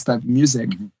playing this type of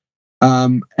music?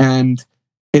 And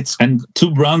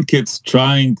two brown kids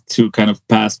trying to kind of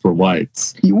pass for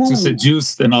whites, to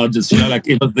seduce an audience, you know, like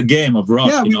it was the game of rock.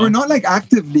 Yeah, we were not like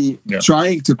actively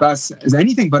trying to pass as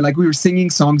anything, but like we were singing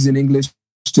songs in English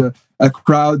to a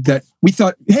crowd that we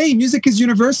thought, hey, music is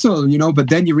universal, you know, but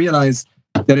then you realize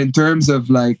that in terms of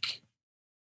like,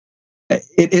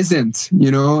 it isn't,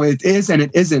 you know, it is and it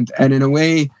isn't. And in a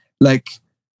way, like,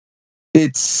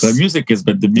 it's the music is,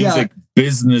 but the music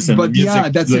business and the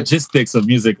music logistics of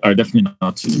music are definitely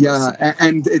not. Yeah,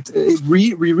 and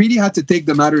we really had to take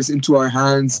the matters into our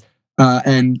hands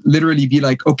and literally be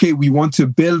like, okay, we want to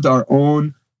build our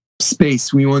own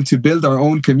space. We want to build our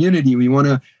own community. We want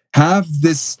to have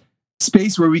this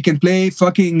space where we can play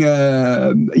fucking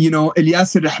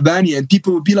Ilyas Al-Rahbani, and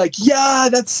people would be like, yeah,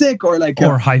 that's sick, or like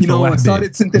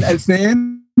Salit Sintil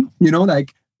Alfain,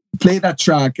 like play that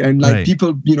track, and like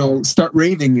people start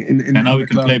raving in and now we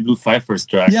can play Blue Pfeiffer's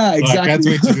track. Yeah, exactly. I can't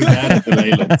wait to do that at the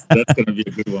Laylands. That's gonna be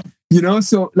a good one.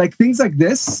 So like things like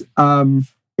this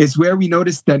is where we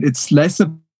noticed that it's less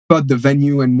about the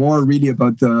venue and more really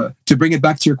about to bring it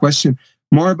back to your question,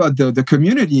 more about the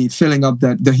community filling up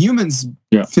the humans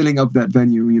filling up that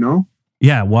venue,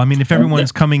 Yeah, well, I mean, if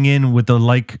everyone's coming in with the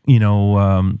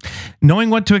knowing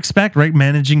what to expect, right?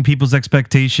 Managing people's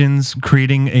expectations,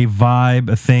 creating a vibe,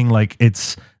 a thing, like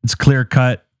it's clear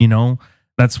cut,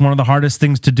 that's one of the hardest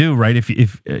things to do, right?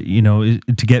 If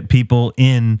to get people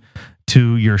in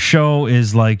to your show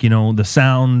is like, the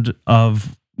sound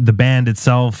of the band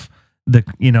itself,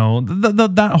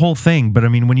 that whole thing. But I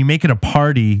mean, when you make it a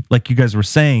party, like you guys were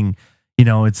saying,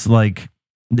 it's like,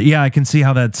 yeah, I can see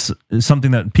how that's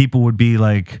something that people would be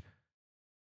like,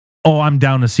 oh, I'm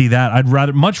down to see that.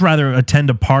 I'd much rather attend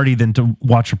a party than to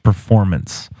watch a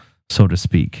performance, so to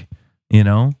speak,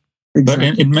 Exactly. But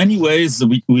in many ways,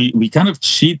 we kind of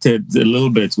cheated a little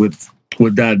bit with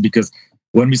that, because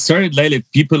when we started Laylit,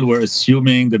 people were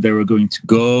assuming that they were going to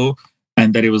go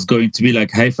and that it was going to be like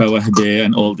Haifa Wahdeh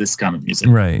and all this kind of music.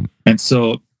 Right. And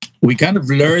so we kind of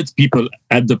lured people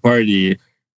at the party.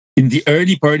 In the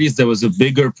early parties, there was a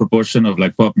bigger proportion of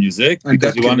like pop music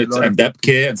because we wanted to, and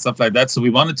Debke and stuff like that. So we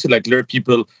wanted to like lure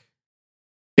people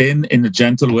in a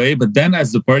gentle way. But then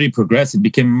as the party progressed, it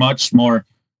became much more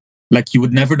like you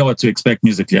would never know what to expect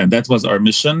musically. And that was our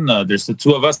mission. There's the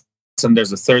two of us, and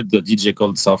there's a third, the DJ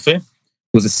called Safi,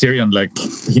 who's a Syrian, like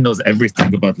he knows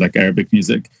everything about like Arabic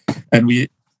music. And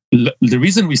the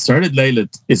reason we started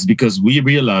Laylit is because we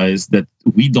realized that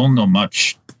we don't know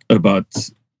much about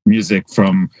music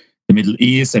from the Middle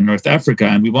East and North Africa,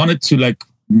 and we wanted to like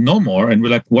know more, and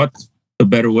we're like, what a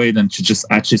better way than to just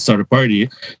actually start a party,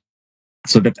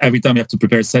 so that every time you have to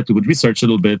prepare a set, we would research a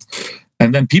little bit.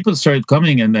 And then people started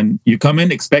coming, and then you come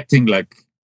in expecting like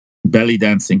belly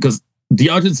dancing, because the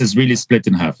audience is really split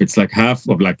in half. It's like half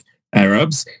of like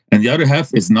Arabs and the other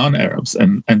half is non-Arabs,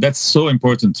 and that's so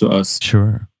important to us.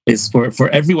 Sure. Is for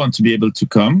everyone to be able to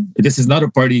come. This is not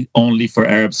a party only for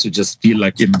Arabs to just feel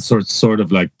like in sort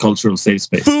of like cultural safe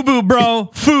space. FUBU, bro.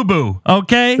 FUBU.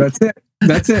 Okay.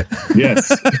 That's it.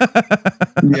 Yes.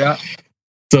 Yeah.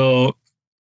 So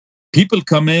people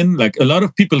come in, like a lot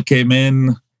of people came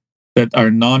in that are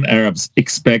non-Arabs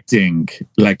expecting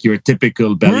like your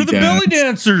typical belly dance. Where are the belly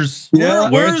dancers?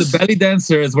 Yeah. Where's the belly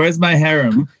dancers? Where's my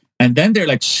harem? And then they're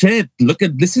like, shit,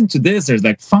 listen to this. There's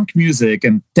like funk music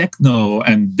and techno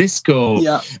and disco.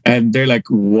 Yeah. And they're like,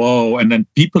 whoa. And then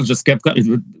people just kept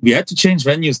coming. We had to change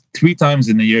venues 3 times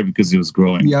in a year because it was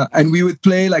growing. Yeah. And we would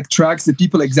play like tracks that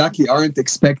people exactly aren't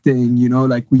expecting,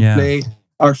 like we play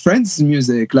our friends'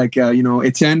 music, like,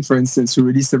 Etienne, for instance, who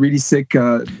released a really sick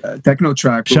techno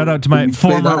track. Shout out to my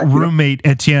former roommate,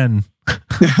 Etienne.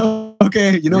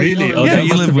 Okay, really?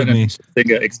 You live with me.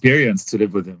 Experience to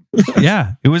live with him.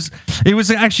 Yeah, it was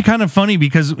actually kind of funny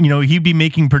because he'd be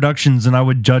making productions and I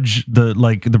would judge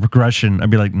the progression. I'd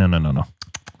be like, no,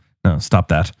 stop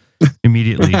that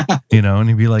immediately, and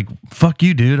he'd be like, fuck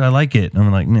you, dude, I like it. And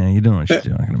I'm like, nah, you don't know what you're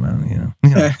talking about,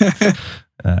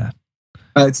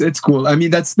 It's cool. I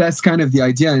mean, that's kind of the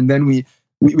idea. And then we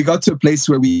got to a place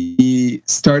where we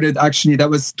started. Actually, that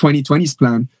was 2020's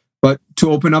plan. But to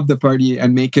open up the party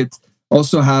and make it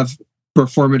also have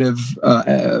performative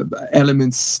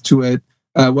elements to it,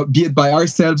 be it by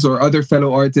ourselves or other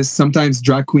fellow artists, sometimes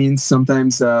drag queens,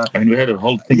 sometimes. And we had a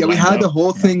whole thing. Yeah, we had a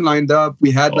whole thing lined up.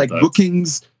 We had like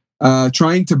bookings,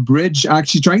 trying to bridge,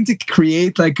 actually trying to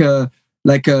create like a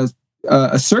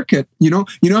circuit. You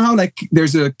know how like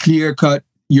there's a clear cut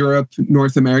Europe,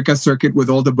 North America circuit with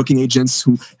all the booking agents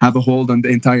who have a hold on the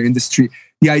entire industry.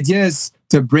 The idea is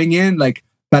to bring in like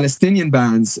Palestinian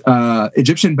bands,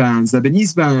 Egyptian bands,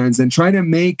 Lebanese bands, and try to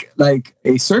make like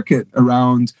a circuit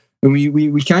around. And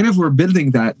we kind of were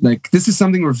building that. Like this is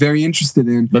something we're very interested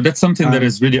in. But that's something that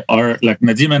is really like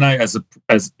Nadim and I as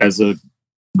a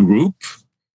group,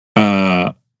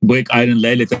 Wake Island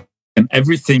Laylit, and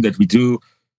everything that we do.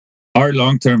 Our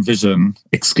long-term vision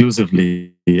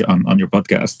exclusively on your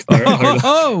podcast.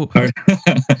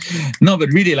 No, but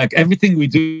really, like everything we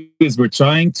do is we're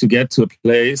trying to get to a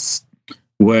place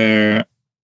where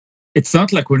it's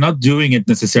not like we're not doing it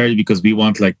necessarily because we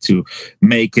want like to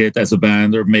make it as a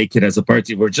band or make it as a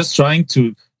party. We're just trying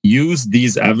to use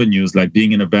these avenues, like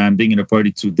being in a band, being in a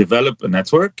party, to develop a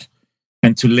network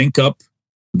and to link up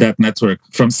that network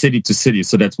from city to city,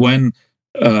 so that when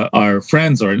our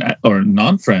friends or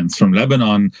non-friends from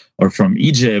Lebanon or from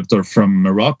Egypt or from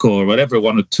Morocco or whatever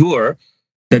want to tour,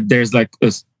 that there's like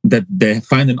that they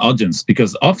find an audience.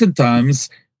 Because oftentimes,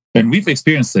 and we've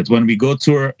experienced it, when we go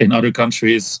tour in other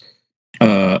countries,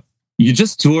 you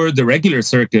just tour the regular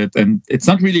circuit and it's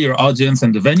not really your audience,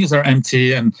 and the venues are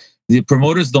empty and the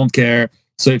promoters don't care.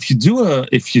 So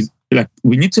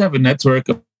we need to have a network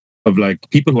of like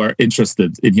people who are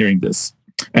interested in hearing this,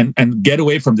 and get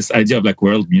away from this idea of like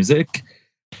world music.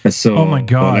 So, oh my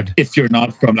God, like, if you're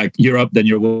not from like Europe, then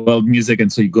you're world music,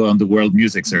 and so you go on the world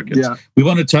music circuit. Yeah. We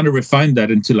want to try to refine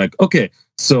that into like, okay,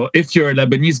 so if you're a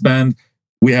Lebanese band,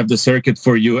 we have the circuit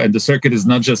for you, and the circuit is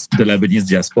not just the Lebanese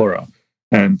diaspora.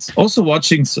 And also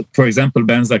watching, for example,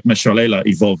 bands like Meshra Leila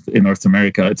evolved in North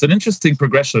America. It's an interesting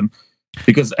progression,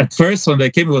 because at first when they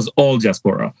came, it was all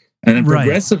diaspora, and then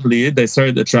progressively they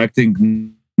started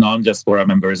attracting non-diaspora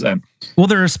members. And well,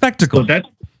 they're a spectacle. So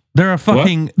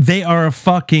they are a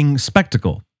fucking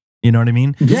spectacle. You know what I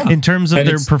mean? Yeah. In terms of and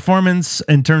their performance,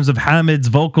 in terms of Hamid's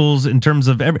vocals, in terms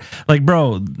of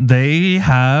bro, they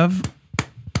have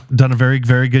done a very,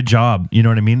 very good job. You know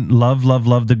what I mean? Love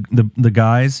the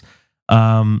guys.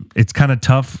 It's kind of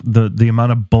tough, the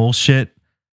amount of bullshit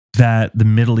that the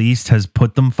Middle East has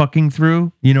put them fucking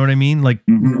through. You know what I mean? Like,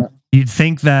 you'd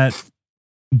think that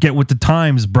get with the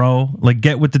times, bro. Like,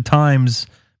 get with the times.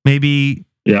 Maybe,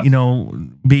 you know,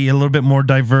 be a little bit more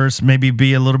diverse, maybe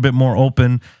be a little bit more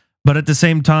open. But at the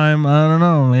same time, I don't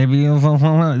know, maybe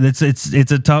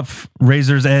it's a tough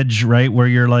razor's edge, right? Where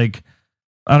you're like,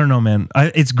 I don't know, man.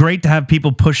 It's great to have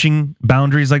people pushing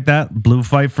boundaries like that. Blue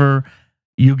Pfeiffer,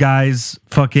 you guys,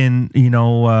 fucking, you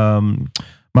know,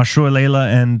 Meshra Leila,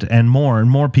 and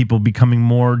more people becoming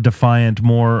more defiant,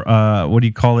 more what do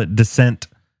you call it, dissent,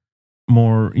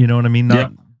 more, you know what I mean,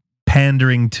 not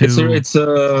pandering to. It's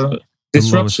a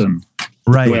disruption,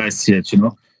 right? The way I see it, you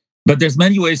know. But there's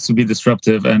many ways to be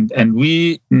disruptive, and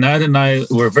Nad and I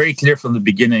were very clear from the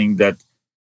beginning that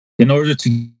in order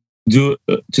to do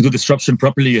disruption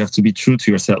properly, you have to be true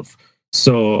to yourself.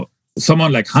 So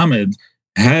someone like Hamid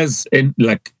has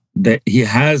he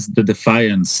has the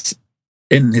defiance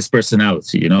in his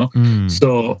personality, you know.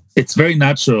 So it's very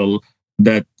natural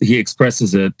that he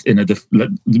expresses it in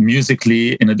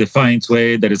musically in a defiant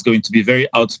way that is going to be very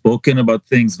outspoken about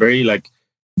things, very like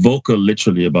vocal,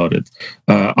 literally, about it.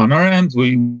 On our end,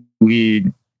 we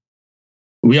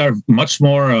are much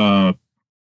more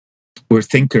we're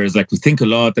thinkers. Like, we think a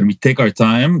lot and we take our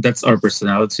time. That's our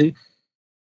personality.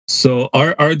 So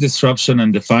our disruption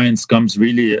and defiance comes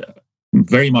really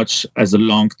very much as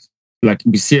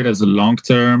we see it as a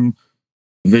long-term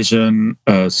vision,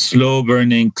 slow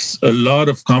burning, a lot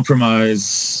of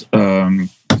compromise,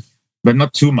 but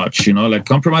not too much, you know. Like,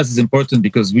 compromise is important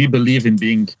because we believe in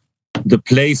being the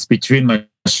place between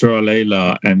Meshra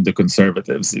Leila and the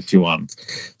conservatives, if you want.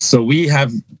 So we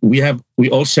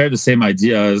all share the same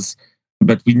ideas,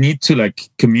 but we need to like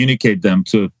communicate them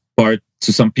to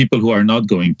some people who are not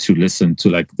going to listen to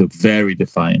like the very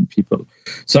defiant people.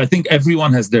 So I think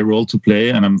everyone has their role to play,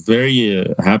 and I'm very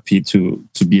happy to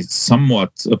be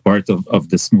somewhat a part of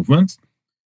this movement.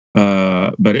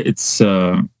 But it's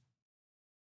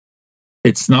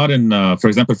not in, for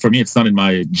example, for me, it's not in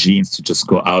my genes to just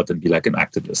go out and be like an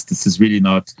activist. This is really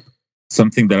not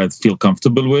something that I feel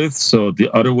comfortable with. So the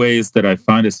other ways that I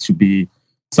find is to be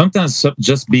sometimes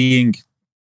just being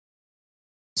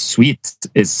sweet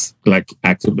is like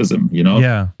activism, you know?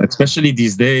 Yeah. Especially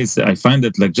these days, I find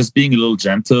that like just being a little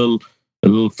gentle, a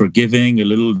little forgiving, a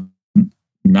little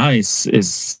nice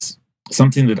is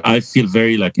something that I feel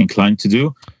very like inclined to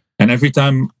do. And every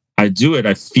time I do it,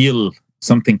 I feel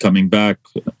something coming back,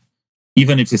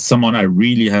 even if it's someone I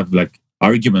really have like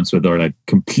arguments with or like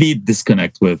complete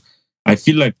disconnect with. I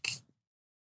feel like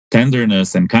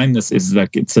tenderness and kindness is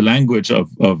like, it's a language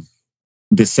of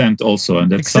dissent also, and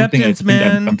that's something I think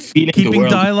man. I'm feeling. Keeping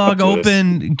dialogue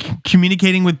open,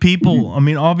 communicating with people. I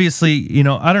mean, obviously, you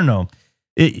know, I don't know.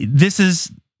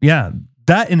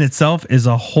 That in itself is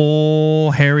a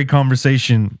whole hairy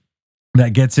conversation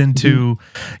that gets into,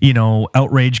 you know,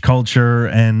 outrage culture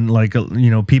and like, you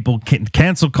know, people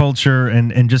cancel culture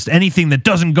and just anything that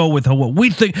doesn't go with what we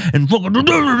think and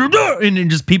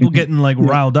just people getting like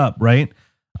riled up, right?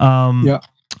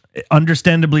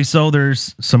 Understandably so.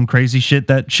 There's some crazy shit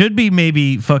that should be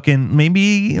maybe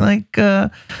like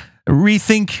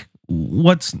rethink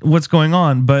what's going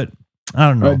on, but I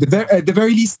don't know. At the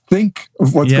very least, think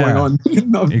of what's going on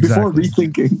before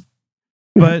rethinking.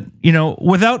 But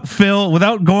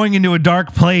without going into a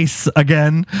dark place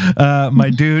again, my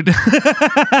dude.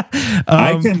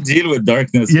 I can deal with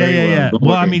darkness. Yeah.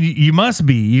 Well, I mean, you must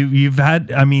be. You've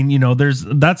had. I mean,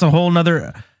 that's a whole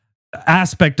nother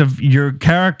aspect of your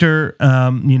character.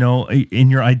 In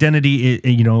your identity.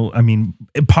 I mean,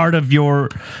 part of your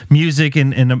music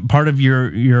and a part of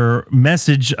your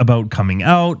message about coming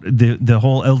out, the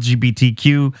whole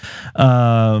LGBTQ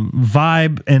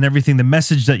vibe and everything. The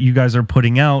message that you guys are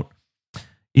putting out.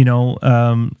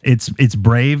 It's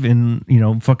brave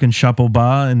and fucking chapeau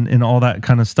bas and all that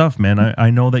kind of stuff, man. I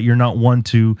know that you're not one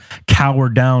to cower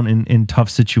down in tough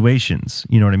situations,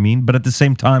 you know what I mean? But at the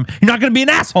same time, you're not going to be an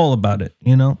asshole about it,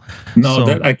 No,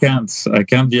 that I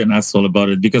can't be an asshole about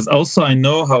it, because also I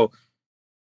know how,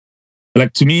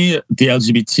 like, to me, the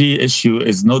LGBT issue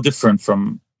is no different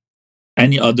from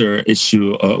any other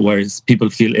issue where people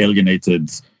feel alienated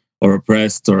or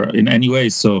oppressed or in any way.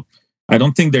 So I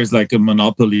don't think there's like a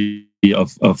monopoly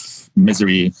of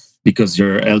misery because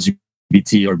you're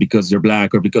LGBT or because you're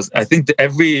black or because I think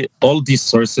all these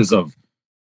sources of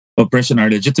oppression are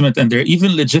legitimate, and they're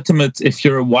even legitimate if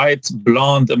you're a white,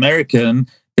 blonde American.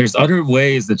 There's other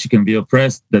ways that you can be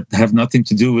oppressed that have nothing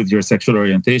to do with your sexual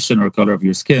orientation or color of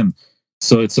your skin.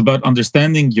 So it's about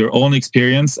understanding your own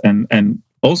experience and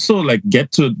also like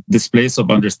get to this place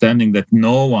of understanding that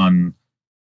no one,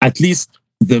 at least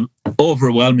the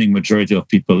overwhelming majority of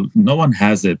people, no one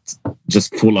has it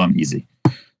just full on easy.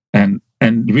 And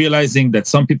realizing that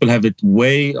some people have it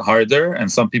way harder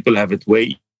and some people have it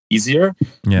way easier.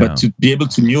 Yeah. But to be able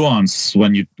to nuance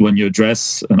when you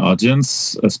address an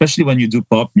audience, especially when you do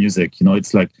pop music,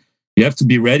 it's like you have to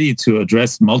be ready to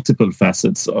address multiple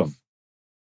facets of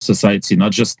society,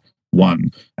 not just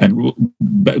one. And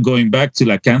going back to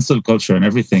like cancel culture and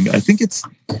everything, I think it's,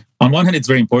 on one hand, it's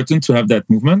very important to have that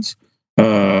movement.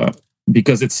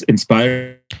 Because it's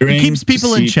inspiring. It keeps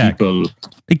people in check.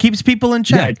 It keeps people in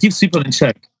check. Yeah, it keeps people in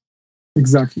check.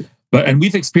 Exactly. And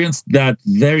we've experienced that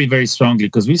very, very strongly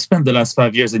because we spent the last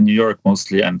 5 years in New York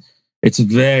mostly, and it's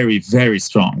very, very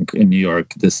strong in New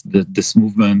York. This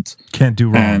movement can't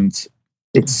do wrong, and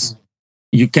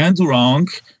you can't do wrong.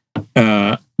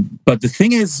 But the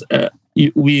thing is,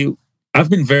 I've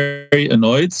been very, very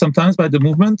annoyed sometimes by the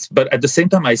movement, but at the same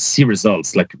time, I see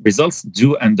results. Like results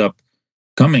do end up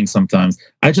coming sometimes.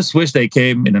 I just wish they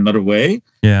came in another way.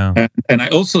 Yeah. And I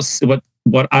also see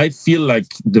what I feel like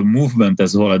the movement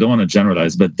as a whole, I don't want to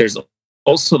generalize, but there's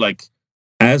also like,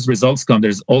 as results come,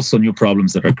 there's also new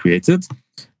problems that are created.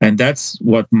 And that's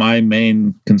what my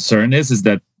main concern is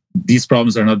that these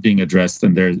problems are not being addressed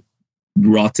and they're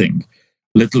rotting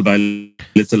little by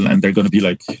little. And they're going to be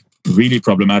like really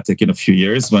problematic in a few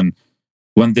years when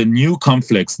the new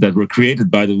conflicts that were created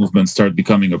by the movement start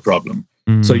becoming a problem.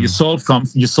 So you solve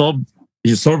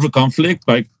a conflict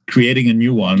by creating a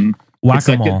new one. Whack-a-mole. It's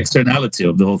like an externality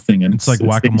of the whole thing, and it's like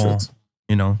whack-a-mole.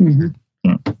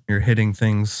 You're hitting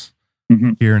things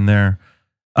here and there.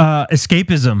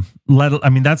 Escapism.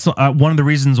 That's one of the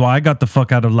reasons why I got the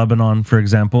fuck out of Lebanon. For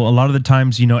example, a lot of the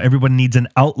times, everyone needs an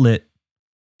outlet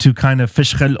to kind of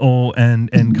fish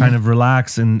and kind of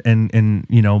relax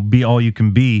and be all you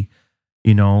can be.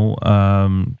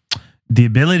 The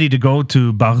ability to go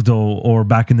to Bardo, or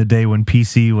back in the day when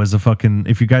PC was a fucking.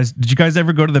 Did you guys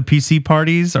ever go to the PC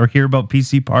parties or hear about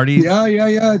PC parties?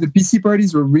 Yeah. The PC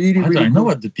parties were really, really I know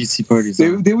what the PC parties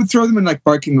are. They would throw them in like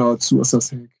parking lots.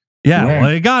 Yeah, well,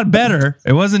 it got better.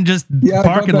 It wasn't just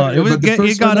parking lot.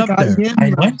 It got up there.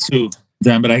 I went to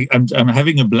them, but I'm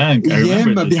having a blank. I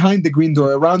remember behind the green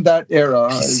door around that era.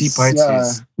 PC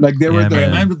parties. Like they were. I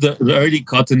remember the early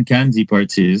cotton candy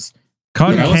parties.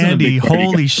 Cotton candy,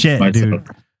 holy shit, dude.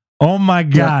 Oh my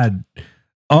God.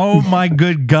 Oh my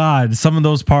good God. Some of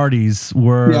those parties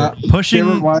were pushing.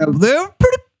 They were wild. They were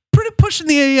pretty pushing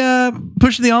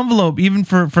the envelope, even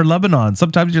for Lebanon.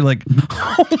 Sometimes you're like,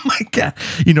 oh my God.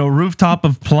 Rooftop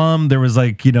of Plum. There was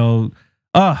like,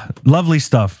 lovely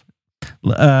stuff.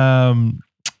 There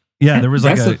was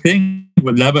like that's the thing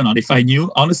with Lebanon. If I knew,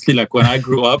 honestly, like when I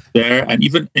grew up there and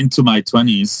even into my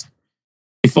 20s,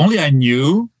 if only I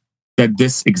knew that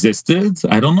this existed,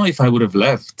 I don't know if I would have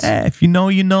left. If you know,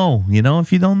 you know.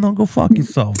 If you don't know, go fuck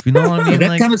yourself. You know what I mean?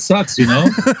 That kind of sucks,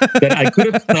 that I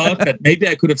could have thought that maybe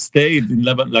I could have stayed in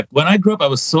Lebanon. Like when I grew up, I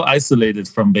was so isolated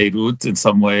from Beirut in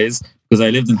some ways because I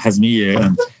lived in Hazmiya.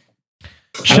 And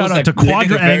shout out to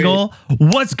Quadrangle.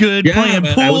 What's good? Playing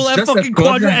pool at fucking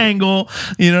Quadrangle.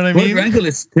 You know what I mean? Quadrangle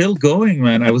is still going,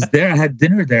 man. I was there. I had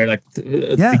dinner there at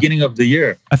the beginning of the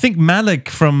year. I think Malik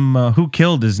from Who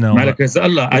Killed is now. Malik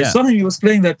Rizallah. I saw him. He was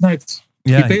playing that night.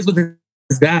 Yeah. He plays with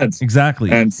his dad. Exactly.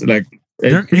 And like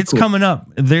It's coming up.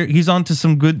 He's onto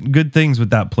some good things with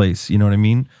that place. You know what I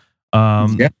mean?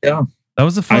 Yeah. That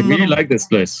was a fun. I really like this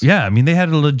place. Yeah, I mean, they had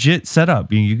a legit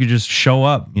setup. You could just show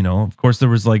up. You know, of course, there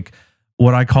was like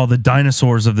what I call the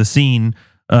dinosaurs of the scene.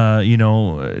 You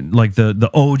know, like the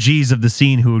OGs of the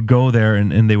scene who would go there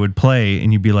and they would play,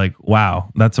 and you'd be like,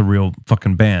 "Wow, that's a real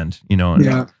fucking band." You know,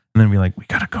 and then be like, "We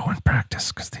gotta go and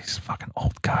practice because these fucking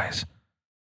old guys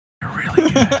are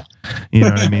really good." You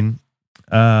know what I mean?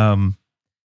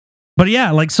 But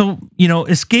yeah, like, so, you know,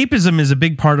 escapism is a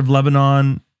big part of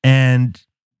Lebanon, and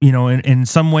you know, in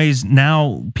some ways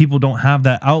now people don't have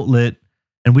that outlet,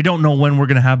 and we don't know when we're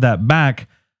gonna have that back.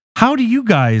 How do you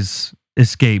guys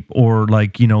escape, or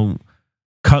like, you know,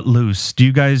 cut loose?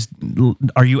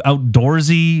 Are you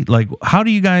outdoorsy? Like, how do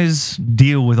you guys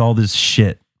deal with all this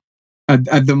shit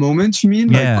at the moment? You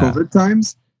mean like COVID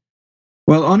times?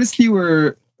 Well, honestly,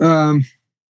 we're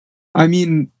I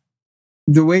mean,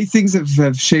 the way things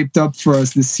have shaped up for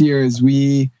us this year is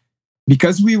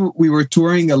because we were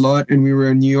touring a lot and we were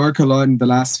in New York a lot in the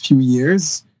last few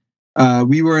years.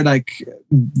 We were like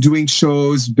doing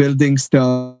shows, building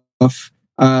stuff.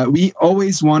 We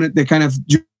always wanted the kind of,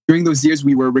 during those years,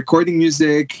 we were recording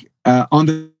music on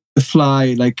the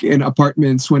fly, like in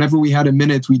apartments. Whenever we had a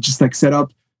minute, we just like set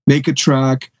up, make a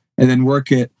track, and then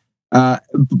work it.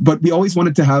 But we always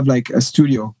wanted to have like a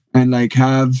studio and like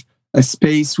have a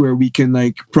space where we can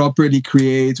like properly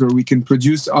create, where we can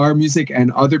produce our music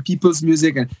and other people's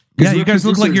music. And yeah, you guys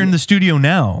look like you're in the studio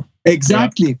now.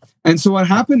 Exactly. Yeah. And so what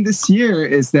happened this year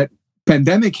is that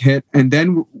pandemic hit, and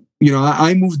then, you know,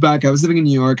 I moved back. I was living in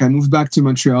New York. I moved back to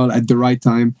Montreal at the right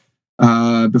time,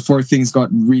 before things got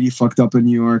really fucked up in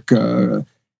New York.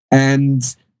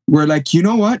 And we're like, you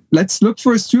know what? Let's look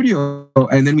for a studio.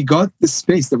 And then we got the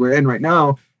space that we're in right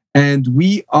now. And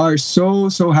we are so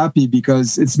happy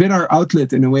because it's been our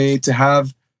outlet in a way to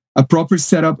have a proper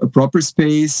setup, a proper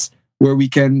space where we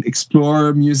can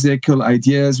explore musical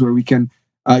ideas, where we can,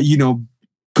 you know,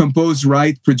 compose,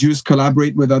 write, produce,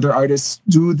 collaborate with other artists,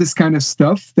 do this kind of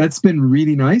stuff. That's been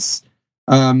really nice.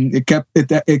 It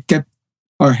kept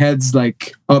our heads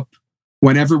like up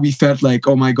whenever we felt like,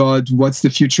 oh my God, what's the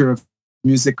future of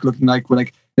music looking like? We're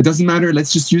like, it doesn't matter.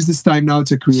 Let's just use this time now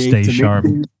to create. Stay sharp.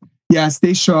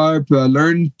 Stay sharp.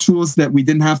 Learn tools that we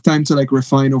didn't have time to like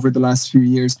refine over the last few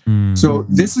years. So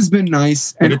this has been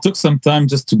nice. And it took some time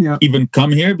just to even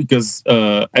come here because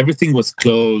everything was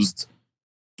closed.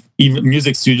 Even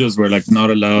music studios were like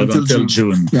not allowed until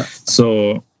June. Yeah.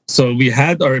 So we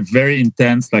had our very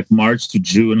intense like March to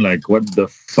June. Like, what the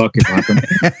fuck is happening?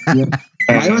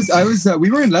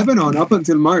 We were in Lebanon up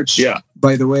until March. Yeah.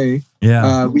 By the way.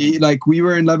 Yeah. We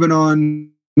were in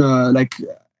Lebanon like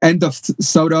end of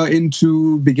Sauda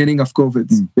into beginning of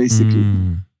COVID, basically.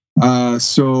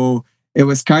 So it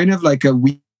was kind of like a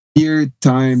weird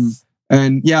time.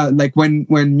 And yeah, like when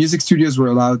music studios were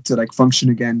allowed to like function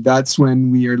again, that's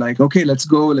when we are like, okay, let's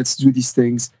go, let's do these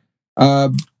things.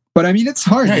 But I mean, it's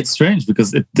hard. Yeah, it's strange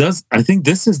because it does. I think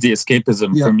this is the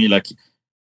escapism for me. Like,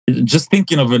 just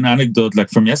thinking of an anecdote, like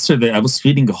from yesterday, I was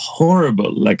feeling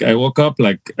horrible. Like I woke up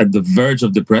like at the verge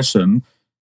of depression.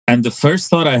 And the first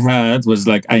thought I had was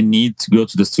like, I need to go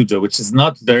to the studio, which is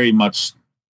not very much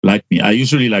like me. I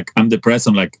usually like, I'm depressed.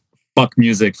 I'm like, fuck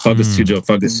music, fuck the studio,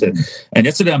 fuck this shit. And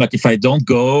yesterday I'm like, if I don't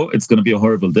go, it's going to be a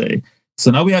horrible day.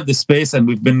 So now we have this space and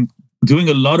we've been doing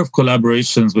a lot of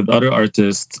collaborations with other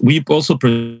artists. We also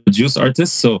produce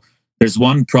artists. So there's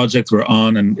one project we're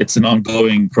on and it's an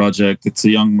ongoing project. It's a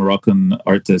young Moroccan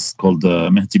artist called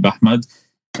Mehdi Bahmad.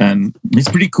 And he's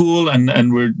pretty cool.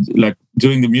 And we're like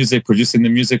doing the music, producing the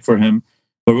music for him.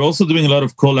 But we're also doing a lot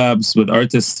of collabs with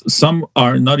artists. Some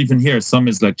are not even here. Some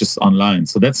is like just online.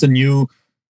 So that's the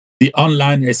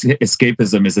online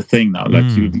escapism is a thing now. Like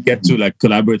you get to like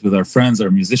collaborate with our friends, our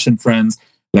musician friends.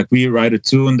 Like we write a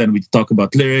tune, then we talk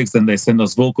about lyrics, then they send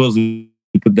us vocals. We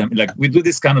put them, like we do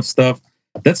this kind of stuff.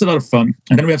 That's a lot of fun.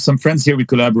 And then we have some friends here we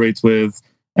collaborate with.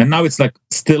 And now it's like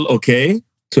still okay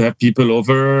to have people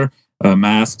over,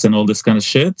 masks and all this kind of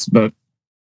shit. But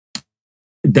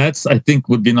that's, I think,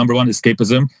 would be number one,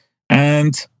 escapism.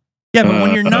 And yeah, but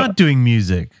when you're not doing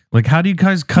music, like how do you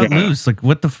guys cut loose? Like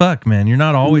what the fuck, man? You're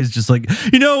not always just like,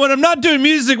 you know, when I'm not doing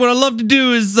music, what I love to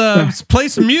do is play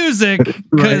some music.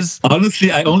 Because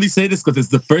honestly, I only say this because it's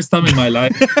the first time in my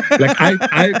life. Like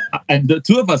I and the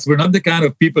two of us, we're not the kind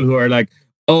of people who are like,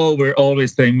 oh, we're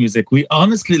always playing music. We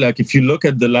honestly, like, if you look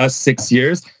at the last 6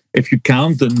 years, if you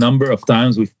count the number of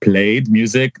times we've played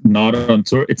music not on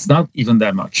tour, it's not even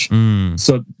that much.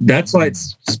 So that's why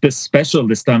it's special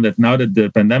this time that now that the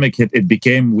pandemic hit, it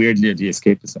became weirdly the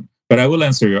escapism. But I will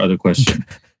answer your other question.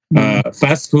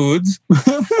 Fast food.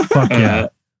 Fuck yeah.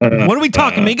 What are we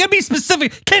talking? Man, you gotta be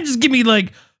specific. Can't just give me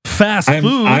like fast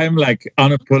food. I'm like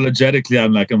unapologetically.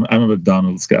 I'm a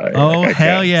McDonald's guy. Oh, like,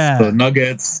 hell yeah! So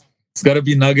nuggets. It's gotta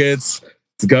be nuggets.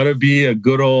 It's gotta be a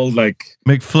good old like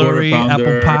McFlurry,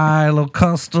 apple pie, a little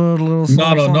custard, a little.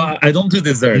 No. I don't do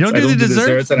desserts. You don't do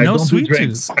desserts, and no I don't sweet do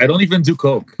drinks. tooth. I don't even do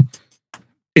Coke.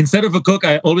 Instead of a Coke,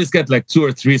 I always get like 2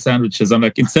 or 3 sandwiches. I'm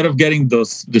like, instead of getting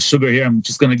the sugar here, I'm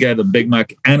just gonna get a Big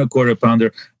Mac and a quarter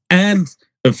pounder and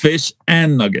a fish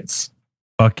and nuggets.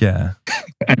 Fuck yeah.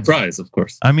 And fries, of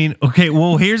course. I mean, okay,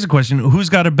 well, here's a question. Who's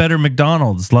got a better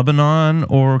McDonald's, Lebanon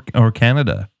or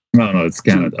Canada? No, it's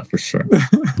Canada for sure.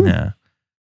 Yeah.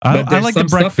 But I like some the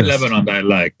breakfast. stuff in Lebanon that I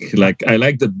like. Like I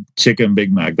like the chicken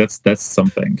Big Mac. That's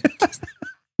something.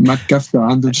 McKafta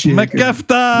عنده شيء.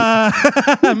 McKafta!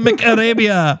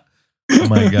 McArabia! Oh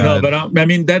my god. No, but I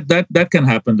mean that can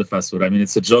happen to fast food. I mean,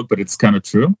 it's a joke, but it's kind of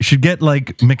true. You should get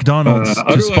like McDonald's to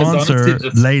otherwise, sponsor honestly,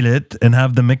 just- Laylit and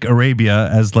have the McArabia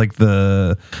as like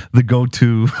the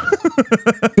go-to.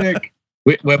 Sick.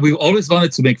 We've always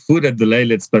wanted to make food at the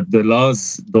Laylits, but the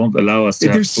laws don't allow us to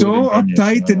have They're food so in venues,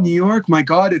 uptight in New York. My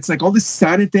God, it's like all the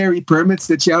sanitary permits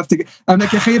that you have to get. I'm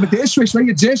like, يا أخي بدي أشوي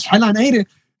شوية جيش حل عن عيني.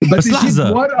 But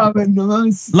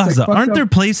Laza, aren't there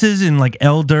places in like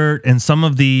Eldert and some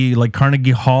of the like Carnegie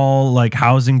Hall like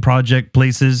housing project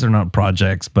places, or not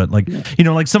projects, but like you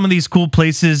know, like some of these cool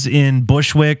places in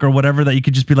Bushwick or whatever that you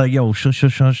could just be like, yo, shush. You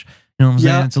know what I'm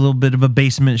saying? It's a little bit of a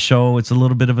basement show. It's a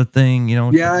little bit of a thing, you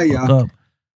know. Yeah, but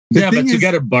to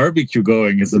get a barbecue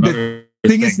going is another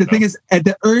thing. The thing is, at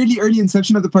the early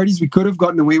inception of the parties, we could have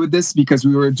gotten away with this because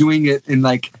we were doing it in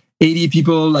like 80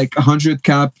 people, like 100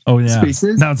 cap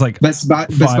spaces. Now it's like best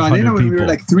بعدين when we were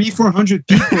like 300-400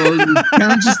 people, you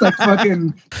can't just like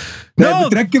fucking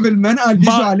بتركب المنقل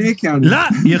بيجوا عليك يعني. لا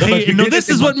يا أخي, no, this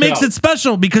is what makes it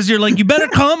special, because you're like, you better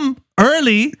come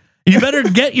early. You better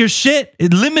get your shit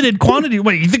in limited quantity.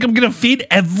 Wait, you think I'm gonna feed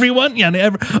everyone?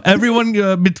 Yeah, everyone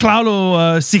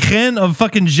بيطلعوا سخن of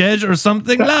fucking Jej or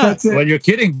something? لا. Well, you're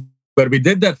kidding. But we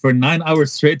did that for 9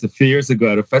 hours straight a few years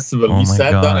ago at a festival. We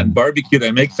sat down and barbecued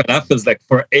and make falafels like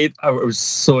for 8 hours.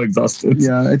 So exhausted.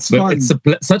 Yeah, it's fun.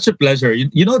 It's such a pleasure.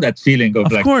 You know that feeling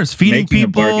of like course, feeding making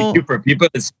people. a barbecue for people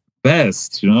is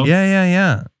best. You know.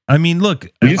 Yeah. I mean, look,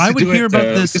 I would hear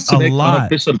about this a lot.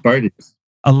 Unofficial parties.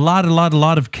 A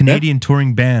lot of Canadian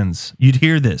touring bands. You'd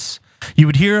hear this. You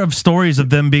would hear of stories of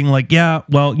them being like, yeah,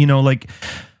 well, you know, like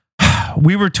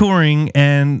we were touring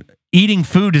and eating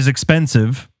food is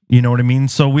expensive. You know what I mean?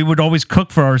 So we would always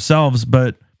cook for ourselves,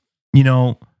 but, you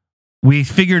know, we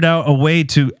figured out a way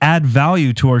to add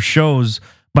value to our shows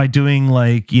by doing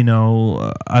like, you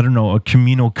know, I don't know, a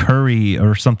communal curry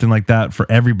or something like that for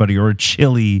everybody, or a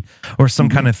chili or some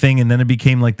kind of thing. And then it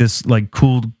became like this like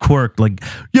cool quirk, like,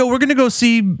 yo, we're going to go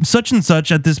see such and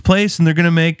such at this place and they're going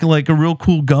to make like a real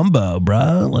cool gumbo,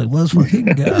 bro. Like, let's fucking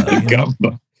go.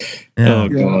 Gumbo. Yeah. Oh,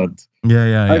 God.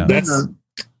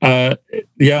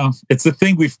 Yeah. It's a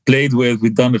thing we've played with.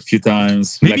 We've done a few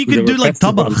times. Maybe you could do like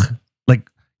tabakh. Like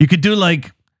you could do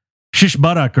like shish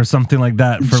barak or something like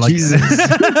that for like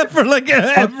for like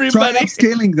everybody. Try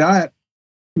upscaling that.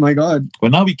 My God.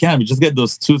 Well, now we can. We just get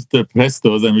those two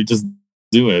prestos and we just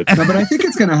do it. No, but I think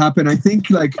it's gonna happen. I think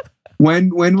like when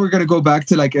we're gonna go back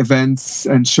to like events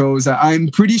and shows, I'm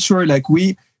pretty sure like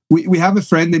we have a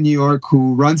friend in New York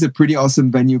who runs a pretty awesome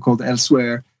venue called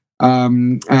Elsewhere.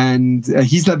 And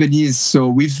he's Lebanese, so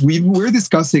we're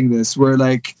discussing this. We're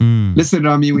like, listen,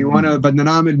 Rami, we want to بدنا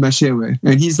نعمل مشاوي,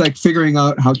 and he's like figuring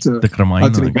out how to make.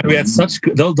 We had such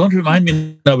don't remind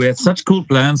me. No, we had such cool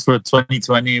plans for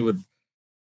 2020 with.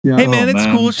 Yeah. Hey man, it's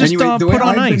cool. It's just put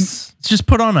on ice. It's just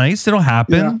put on ice. It'll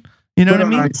happen. Yeah. You know what I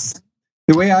mean? Ice.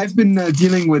 The way I've been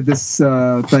dealing with this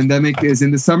pandemic is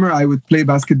in the summer I would play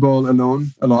basketball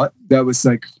alone a lot. That was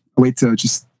like a way to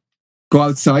just go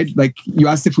outside. Like you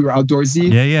asked if we were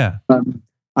outdoorsy. Yeah.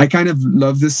 I kind of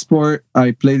love this sport.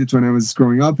 I played it when I was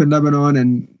growing up in Lebanon,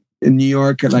 and in New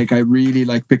York, like I really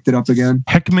like picked it up again.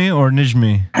 Hekme or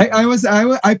Nijmi?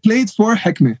 I played for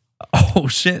Hekme. Oh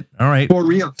shit! All right, for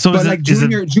real. So but like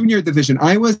junior division.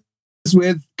 I was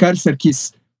with Karl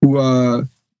Sarkis,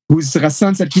 who's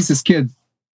Ghassan Sarkis' kid.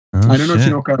 I don't know if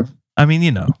you know Karl. I mean,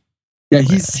 you know. Yeah,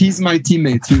 he's my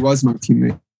teammate. He was my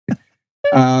teammate.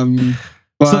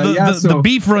 But so the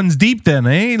beef runs deep then,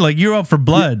 eh? Like you're out for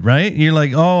blood, right? You're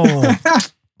like, oh,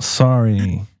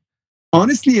 sorry.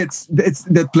 Honestly, it's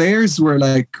the players were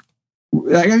like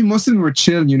I mean, most of them were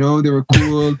chill, you know, they were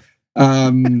cool.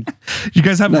 You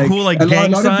guys have like, cool like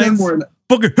gang signs? Of them were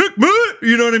fucking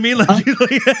you know what I mean? Like,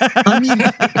 I mean,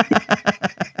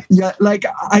 yeah, like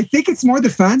I think it's more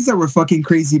the fans that were fucking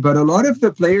crazy, but a lot of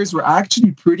the players were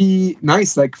actually pretty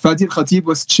nice. Like Fadi Khatib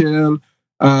was chill.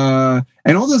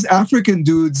 and all those African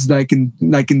dudes like in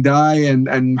Ndai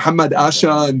and Muhammad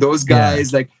Asha and those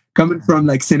guys like coming from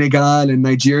like Senegal and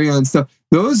Nigeria and stuff.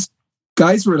 Those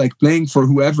guys were like playing for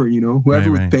whoever,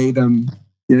 whoever would pay them.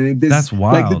 That's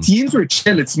wild. Like the teams were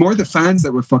chill. It's more the fans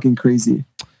that were fucking crazy.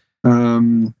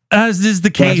 As is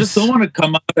the case. I just don't want to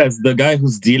come out as the guy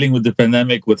who's dealing with the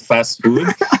pandemic with fast food.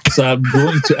 So I'm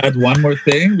going to add one more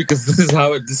thing because this is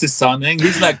how this is sounding.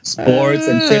 He's like sports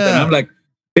and shit, and I'm like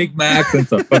Big Macs and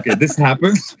stuff. Okay, this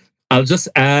happens. I'll just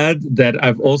add that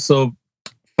I've also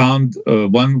found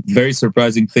one very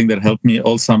surprising thing that helped me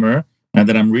all summer and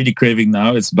that I'm really craving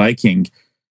now is biking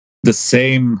the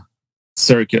same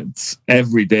circuits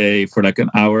every day for like an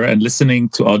hour and listening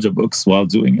to audiobooks while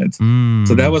doing it.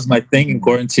 So that was my thing in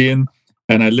quarantine.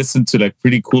 And I listened to like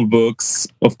pretty cool books.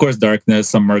 Of course, Darkness,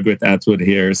 some Margaret Atwood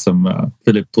here, some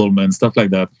Philip Pullman, stuff like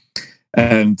that.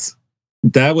 And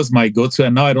that was my go-to.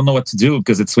 And now I don't know what to do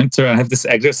because it's winter. I have this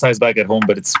exercise bag at home,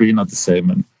 but it's really not the same.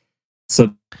 And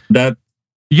so that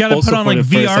you got to put on like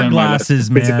VR glasses,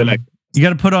 man. You got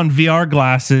to put on VR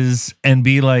glasses and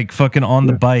be like fucking on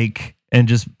the bike and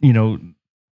just,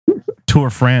 Tour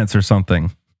France or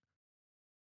something.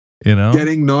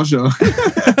 Getting nausea.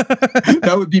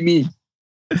 That would be me.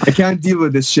 I can't deal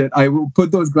with this shit. I will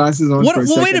put those glasses on.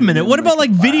 Wait a minute. What about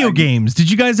like video games?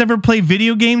 Did you guys ever play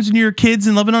video games when you were kids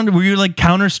in Lebanon? Were you like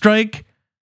Counter-Strike?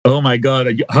 Oh my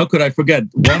God. How could I forget?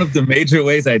 One of the major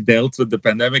ways I dealt with the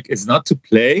pandemic is not to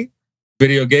play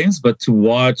video games, but to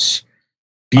watch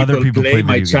people play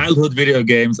my childhood video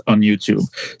games on YouTube.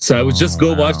 So I would just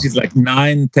go watch these like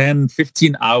 9, 10,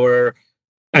 15 hour.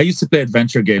 I used to play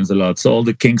adventure games a lot. So all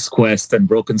the King's Quest and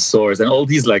Broken Swords and all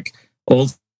these like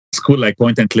old school like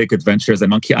point and click adventures and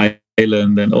Monkey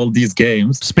Island and all these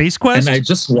games. Space Quest? And I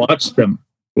just watched them.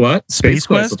 What? Space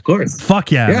Quest? Of course.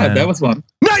 Fuck yeah. Yeah, man. that was one.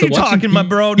 Now you're talking, my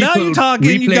bro. Now you're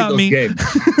talking. You got me.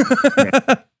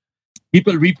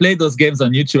 People replay those games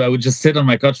on YouTube. I would just sit on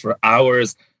my couch for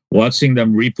hours watching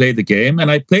them replay the game.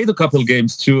 And I played a couple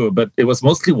games too, but it was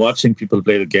mostly watching people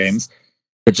play the games.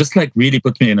 It just like really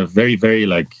put me in a very, very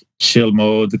like chill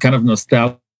mode, the kind of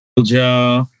nostalgia.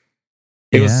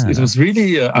 It was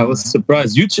really, I was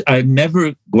surprised. I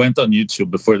never went on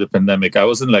YouTube before the pandemic. I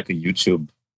wasn't like a YouTube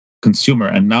consumer.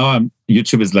 And now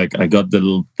YouTube is like, I got the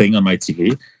little thing on my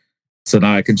TV. So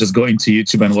now I can just go into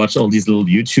YouTube and watch all these little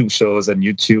YouTube shows and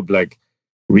YouTube like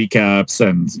recaps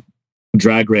and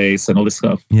Drag Race and all this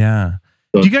stuff. Yeah.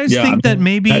 So, do you guys think that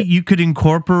maybe you could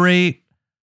incorporate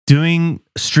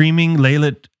streaming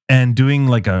Laylit and doing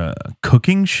like a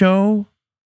cooking show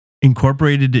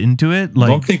incorporated into it? Like,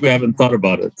 I don't think we haven't thought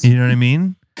about it. You know what I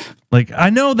mean? Like, I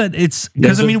know that it's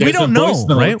because we don't know,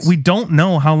 right? We don't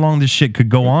know how long this shit could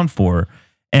go on for.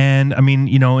 And I mean,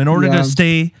 in order to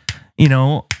stay,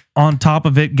 on top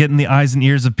of it, getting the eyes and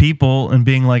ears of people and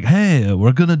being like, hey,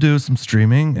 we're going to do some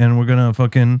streaming and we're going to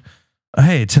fucking,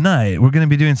 hey, tonight we're going to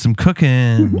be doing some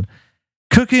cooking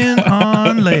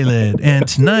on Laylit. And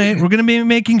tonight we're going to be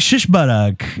making shish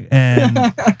barak. And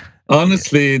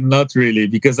honestly, not really.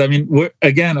 Because I mean,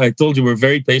 I told you, we're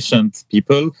very patient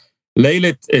people.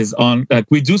 Laylit is on, like,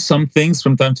 we do some things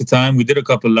from time to time. We did a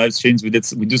couple live streams. We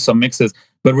do some mixes,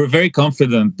 but we're very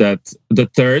confident that the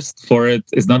thirst for it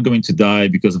is not going to die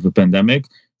because of the pandemic.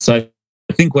 So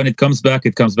I think when it comes back,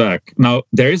 it comes back. Now,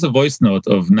 there is a voice note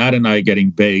of Nat and I getting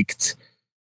baked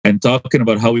and talking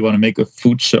about how we want to make a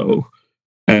food show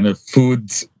and a food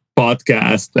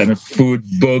podcast and a food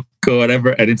book or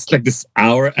whatever. And it's like this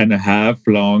 1.5 hour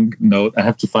long note. I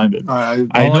have to find it. I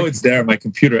know it's there on my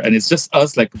computer, and it's just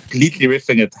us like completely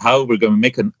riffing at how we're going to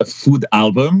make a food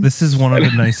album. This is one of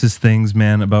the nicest things,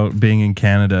 man, about being in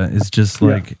Canada. Is just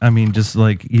like, I mean, just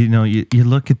like, you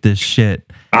look at this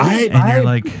shit and you're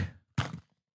like,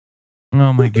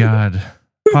 oh my God.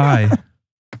 Hi.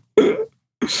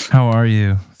 How are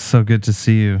you? So good to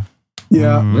see you.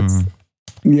 Yeah.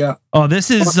 Yeah. Oh, this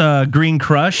is Green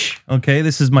Crush. Okay,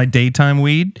 this is my daytime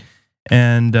weed,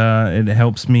 and it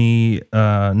helps me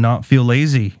not feel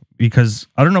lazy because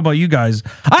I don't know about you guys.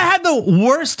 I had the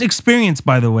worst experience,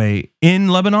 by the way, in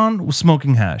Lebanon with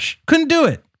smoking hash. Couldn't do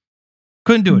it.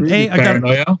 Really?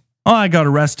 I got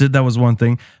arrested. That was one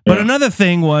thing. But another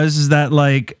thing is that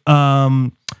like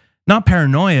not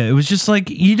paranoia. It was just like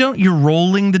you're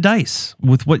rolling the dice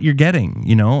with what you're getting.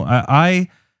 I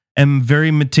am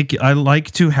very meticulous. I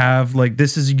like to have like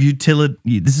this is a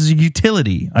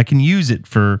utility. I can use it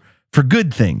for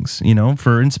good things,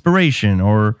 for inspiration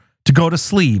or to go to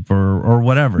sleep or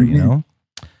whatever,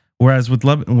 Whereas with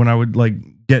when I would like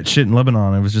get shit in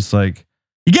Lebanon, it was just like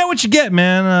you get what you get,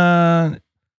 man.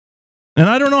 And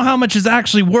I don't know how much is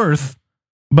actually worth,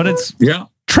 but it's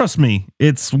trust me,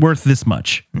 it's worth this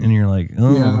much. And you're like,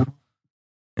 oh. Yeah.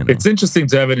 You know. It's interesting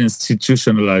to have it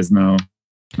institutionalized now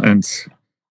and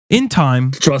in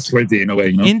time, trustworthy in a way,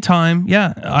 you know? In time,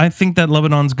 yeah. I think that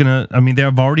Lebanon's gonna. I mean,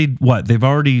 they've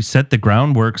already set the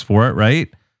groundworks for it,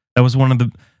 right? That was one of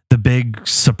the big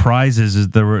surprises is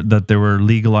they were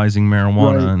legalizing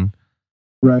marijuana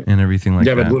and everything like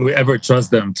that. Yeah, but will we ever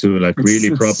trust them to like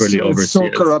really properly oversee it?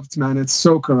 It's so corrupt, man. It's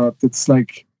so corrupt. It's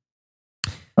like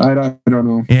I don't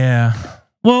know. Yeah.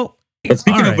 Well, but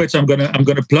speaking of which, I'm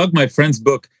gonna plug my friend's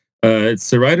book.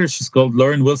 It's a writer. She's called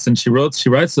Lauren Wilson. She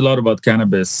writes a lot about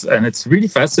cannabis, and it's really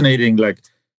fascinating. Like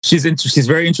she's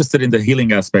very interested in the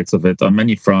healing aspects of it on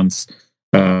many fronts,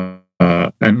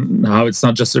 and how it's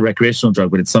not just a recreational drug,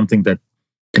 but it's something that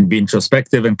can be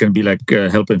introspective and can be like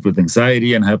helping with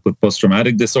anxiety and help with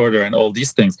post-traumatic disorder and all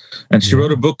these things. And she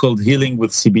wrote a book called Healing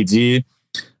with CBD.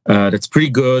 That's pretty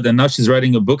good. And now she's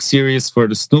writing a book series for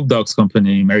the Snoop Dogg's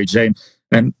company, Mary Jane.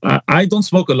 And I don't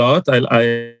smoke a lot.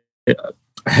 I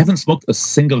haven't smoked a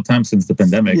single time since the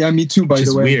pandemic. Yeah, me too, by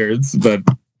the way. Which is weird,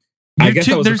 but I guess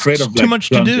I was afraid of too much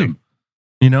to do.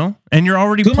 You know, and you're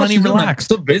already plenty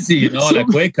relaxed. I'm so busy, you know, like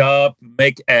wake up,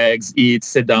 make eggs, eat,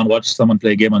 sit down, watch someone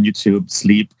play a game on YouTube,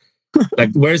 sleep.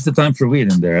 Like, where's the time for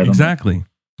weed in there? Exactly.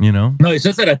 You know? No, it's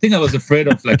just that I think I was afraid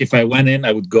of like if I went in,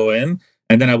 I would go in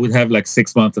and then I would have like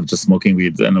 6 months of just smoking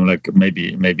weed. And I'm like,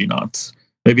 maybe not.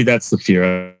 Maybe that's the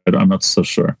fear. I'm not so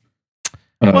sure.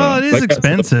 Well, it is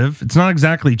expensive. It's not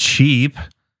exactly cheap,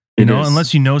 you know,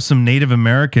 unless you know some Native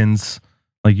Americans.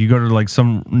 Like you go to like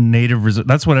some native resort.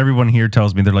 That's what everyone here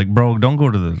tells me. They're like, bro, don't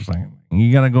go to this. Like,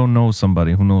 you gotta go know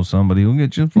somebody who knows somebody who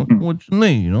get you what you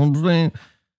need. You know what I'm saying?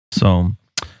 So,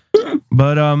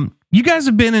 but you guys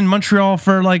have been in Montreal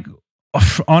for like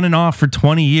on and off for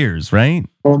 20 years, right?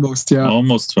 Almost, yeah.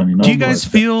 Almost 20. Do you guys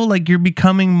feel like you're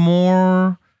becoming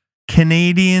more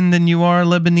Canadian than you are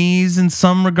Lebanese in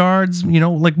some regards? You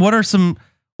know, like what are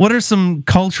some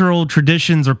cultural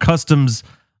traditions or customs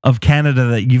of Canada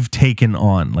that you've taken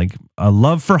on, like a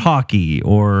love for hockey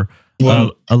or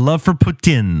a love for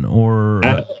Putin? Or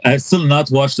I've still not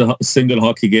watched a single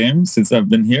hockey game since I've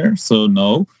been here, so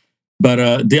no.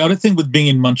 But the other thing with being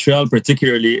in Montreal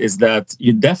particularly is that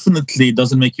it definitely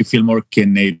doesn't make you feel more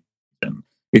Canadian.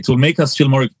 It will make us feel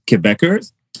more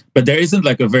Quebecers, but there isn't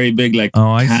like a very big like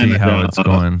I Canada, see how it's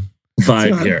going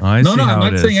vibe here. I'm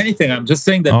not saying anything. I'm just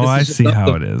saying that I see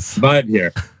how it is vibe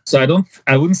here. So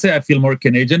I wouldn't say I feel more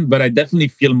Canadian, but I definitely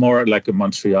feel more like a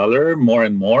Montrealer more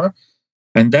and more.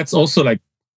 And that's also like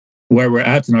where we're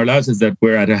at in our lives, is that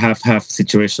we're at a half-half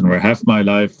situation where half my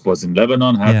life was in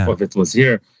Lebanon, half of it was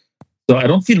here. So I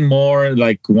don't feel more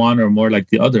like one or more like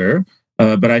the other,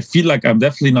 but I feel like I'm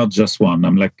definitely not just one.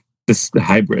 I'm like this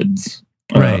hybrid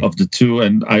of the two.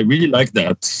 And I really like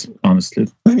that, honestly.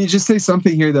 Let me just say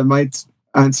something here that might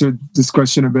answer this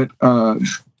question a bit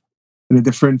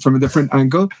from a different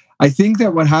angle. I think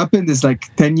that what happened is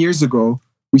like 10 years ago,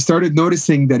 we started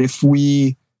noticing that if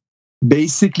we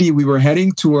were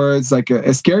heading towards like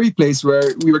a scary place where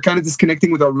we were kind of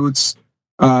disconnecting with our roots,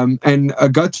 and a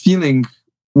gut feeling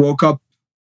woke up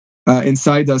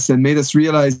inside us and made us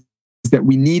realize that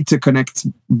we need to connect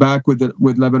back with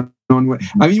Lebanon.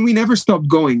 I mean, we never stopped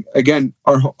going. Again,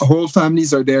 our whole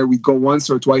families are there. We go once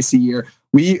or twice a year.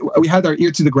 We had our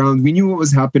ear to the ground. We knew what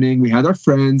was happening. We had our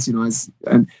friends, you know,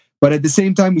 but at the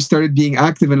same time, we started being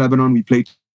active in Lebanon. We played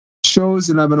shows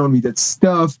in Lebanon. We did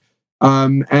stuff.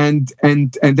 And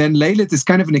then Laylit is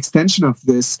kind of an extension of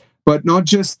this, but not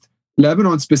just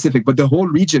Lebanon specific, but the whole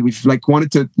region. We've like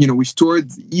wanted to, you know, we've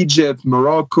toured Egypt,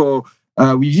 Morocco.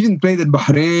 We've even played in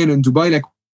Bahrain and Dubai. Like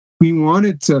we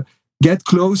wanted to get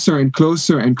closer and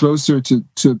closer and closer to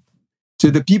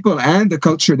the people and the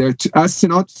culture there, to us to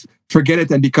not forget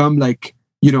it and become like,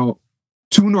 you know,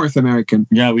 too North American.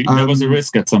 Yeah, there was a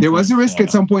risk at some point. There was a risk at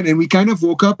some point, and we kind of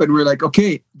woke up and we're like,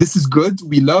 okay, this is good.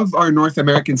 We love our North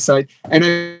American side. And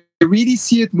I really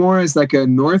see it more as like a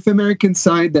North American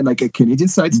side than like a Canadian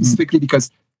side specifically, because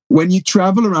when you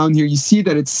travel around here, you see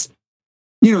that it's,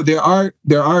 you know, there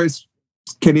are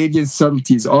Canadian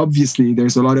subtleties. Obviously,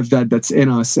 there's a lot of that's in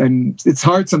us, and it's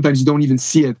hard sometimes. You don't even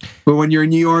see it. But when you're in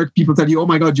New York, people tell you, "Oh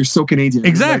my God, you're so Canadian."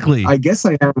 Exactly. Like, I guess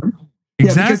I am.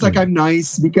 Exactly. Yeah, because like I'm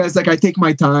nice, because like I take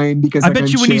my time, because I like, bet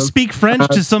you when you speak French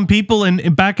to some people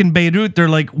back in Beirut, they're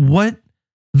like, "What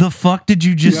the fuck did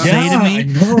you just say to me?" I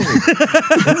know.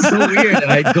 It's so weird.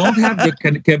 I don't have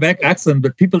the Quebec accent,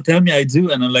 but people tell me I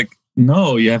do, and I'm like,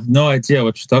 no, you have no idea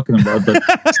what you're talking about. But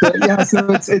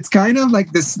so it's kind of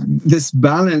like this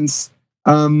balance.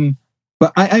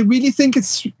 But I really think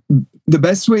it's the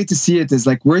best way to see it is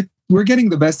like we're getting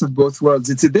the best of both worlds.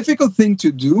 It's a difficult thing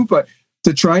to do, but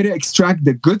to try to extract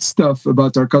the good stuff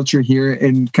about our culture here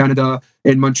in Canada,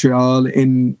 in Montreal,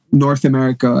 in North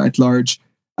America at large.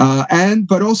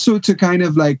 But also to kind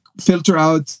of like filter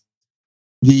out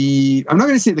I'm not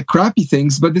going to say the crappy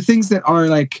things, but the things that are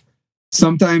like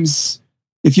sometimes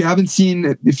if you haven't seen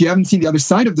the other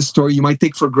side of the story, you might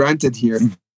take for granted here.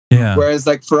 Yeah. Whereas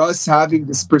like for us having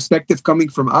this perspective coming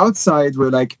from outside, we're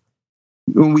like,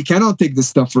 when we cannot take this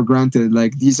stuff for granted.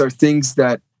 Like these are things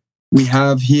that we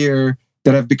have here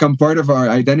that have become part of our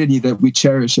identity that we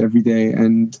cherish every day.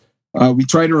 And we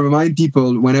try to remind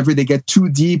people whenever they get too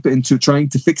deep into trying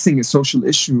to fixing a social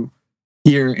issue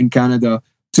here in Canada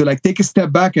to like take a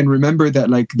step back and remember that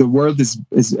like the world is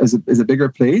a bigger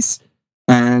place,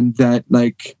 and that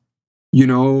like, you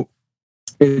know,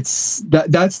 it's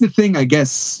that's the thing, I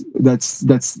guess,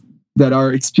 that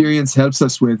our experience helps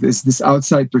us with, is this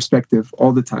outside perspective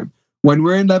all the time. When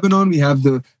we're in Lebanon, we have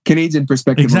the Canadian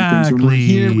perspective on things. When we're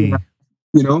here, we have,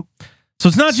 you know. So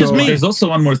it's not just me. There's also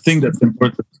one more thing that's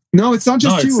important. No, it's not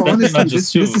just you. Honestly,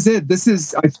 this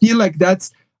is it. I feel like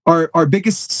that's our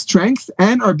biggest strength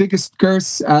and our biggest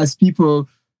curse as people.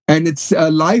 And it's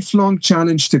a lifelong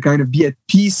challenge to kind of be at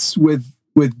peace with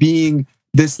being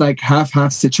this like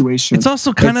half situation. It's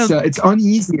also kind of it's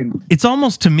uneasy. It's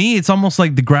almost, to me, it's almost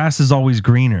like the grass is always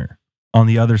greener on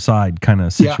the other side kind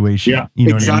of situation. Yeah, you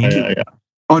know exactly. what I mean? Yeah.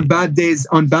 On bad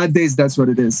days, that's what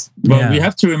it is. But we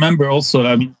have to remember also,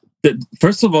 I mean,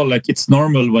 first of all, like it's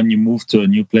normal when you move to a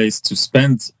new place to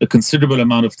spend a considerable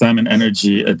amount of time and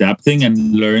energy adapting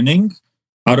and learning.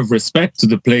 Out of respect to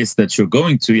the place that you're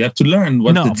going to, you have to learn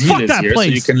what the deal is here, so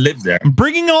you can live there. I'm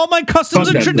bringing all my customs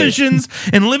and traditions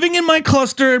and living in my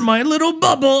cluster, in my little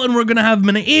bubble, and we're gonna have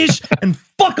Menaish and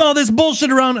fuck all this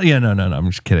bullshit around. Yeah, no, I'm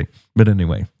just kidding. But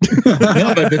anyway,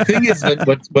 no. But the thing is,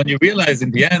 when you realize in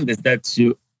the end is that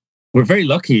we're very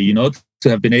lucky, you know, to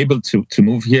have been able to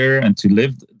move here and to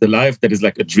live the life that is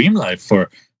like a dream life for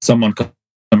someone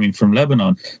coming from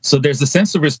Lebanon. So there's a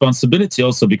sense of responsibility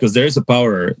also, because there is a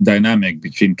power dynamic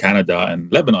between Canada and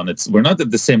Lebanon. We're not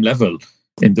at the same level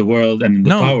in the world and in the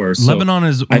power. So Lebanon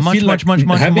is much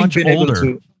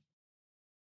older.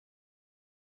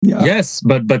 Yes,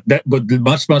 but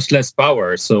much less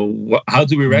power. So how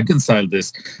do we reconcile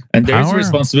this? And there is a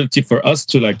responsibility for us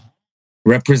to like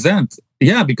represent.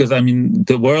 Yeah, because I mean,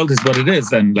 the world is what it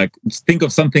is. And like, think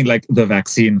of something like the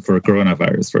vaccine for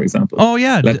coronavirus, for example. Oh,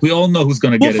 yeah. Like, we all know who's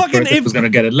going to get it first, who's going to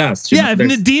get it last. If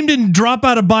Nadim didn't drop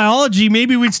out of biology,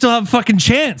 maybe we'd still have a fucking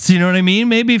chance. You know what I mean?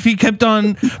 Maybe if he kept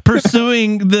on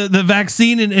pursuing the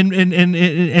vaccine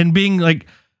and being like,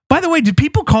 by the way, did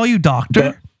people call you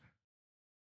doctor?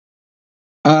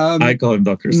 I call him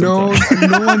doctor sometimes.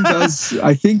 No one does.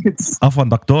 I think it's... Afwan,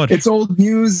 doctor. It's old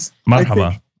news.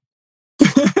 Marhaba.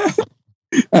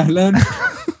 Ahlan.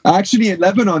 Actually, in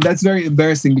Lebanon, that's very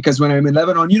embarrassing, because when I'm in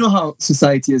Lebanon, you know how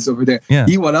society is over there. Yeah.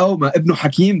 Walau ma ibnu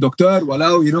Hakim, doctor,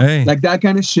 walau, you know, like that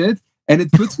kind of shit. And it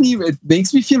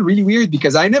makes me feel really weird,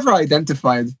 because I never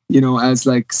identified, you know, as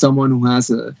like someone who has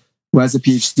a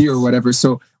PhD or whatever.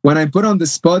 So when I'm put on the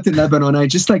spot in Lebanon, I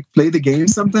just like play the game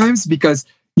sometimes, because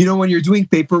you know, when you're doing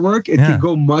paperwork, it can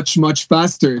go much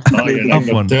faster. Like you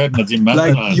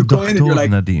go in and you're like,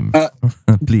 Nadim,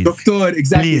 please. Doctor,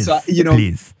 exactly. Please, so, you know,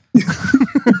 please.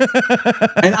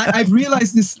 And I've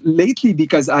realized this lately,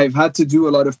 because I've had to do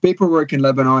a lot of paperwork in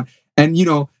Lebanon. And, you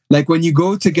know, like when you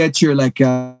go to get your like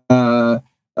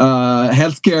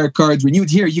healthcare card renewed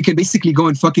here, you can basically go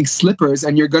in fucking slippers,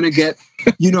 and you're going to get,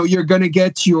 you know, you're going to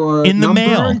get your in the number,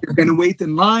 mail. You're going to wait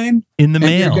in line. In the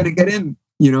mail. You're going to get in.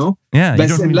 You know,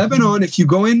 but in Lebanon, if you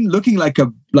go in looking like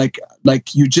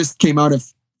you just came out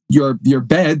of your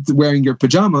bed wearing your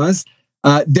pajamas,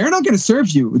 they're not going to serve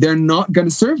you. They're not going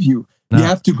to serve you. No. You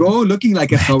have to go looking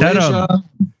like a khawaja,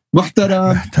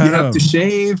 muhtaram. You have to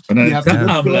shave. You have to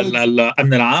look good.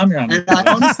 And I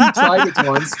honestly tried it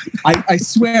once. I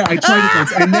swear I tried it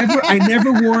once. I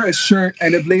never wore a shirt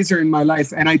and a blazer in my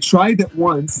life, and I tried it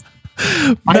once.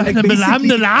 So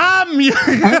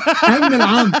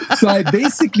I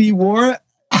basically wore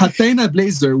حطينا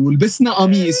بليزر ولبسنا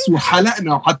قميص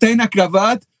وحلقنا وحطينا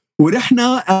كرافات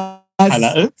ورحنا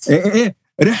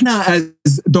رحنا از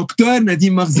دكتور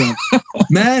نديم مخزن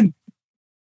مان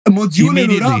موديول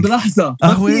الوراق بلحظة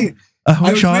I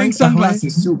was wearing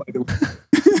sunglasses too, by the way.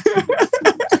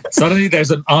 Suddenly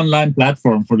there's an online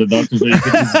platform for the doctors where you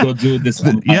can just go do this.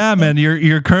 Yeah, man,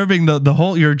 you're curving the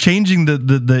whole, you're changing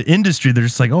the industry. They're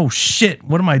just like, oh shit,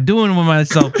 what am I doing with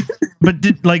myself? But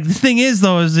like the thing is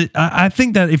though, is I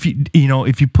think that if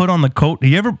you put on the coat,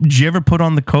 did you ever put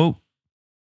on the coat?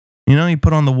 You know, you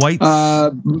put on the whites.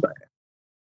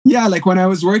 Yeah, like when I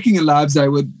was working in labs, I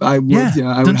would. I would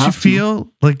Don't you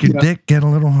feel like your dick get a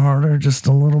little harder, just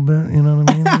a little bit? You know what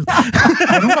I mean?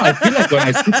 I don't know. I feel like when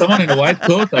I see someone in a white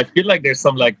coat, I feel like there's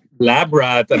some like lab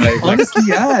rat, and honestly,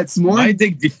 it's more. My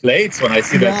dick deflates when I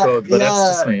see that coat, but that's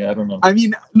just me. I don't know. I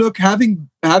mean, look, having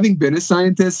been a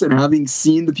scientist and having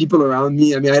seen the people around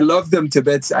me, I mean, I love them to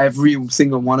bits. Every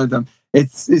single one of them.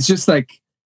 It's just like.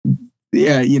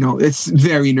 Yeah, it's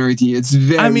very nerdy. It's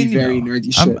very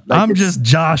nerdy shit. I'm just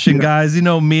joshing, guys. You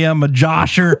know me, I'm a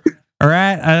josher. All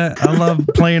right, I love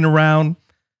playing around.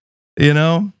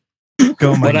 Go, my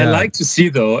God. What I like to see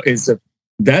though is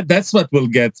that's what will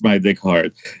get my dick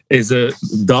hard. Is a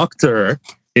doctor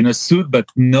in a suit but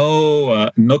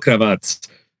no cravat.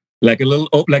 Like a little,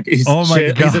 like he's God.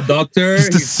 He's a doctor.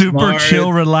 Just a super smart,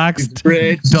 chill, relaxed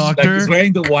rich, doctor. Like he's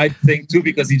wearing the white thing too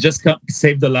because he just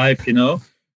saved a life,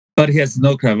 But he has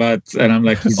no cravat, and I'm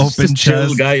like, he's just a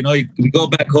chill guy, We go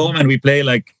back home and we play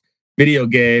like video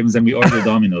games and we order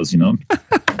Domino's,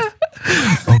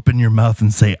 Open your mouth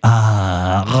and say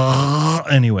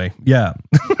Anyway, yeah.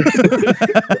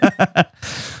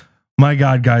 My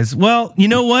God, guys. Well, you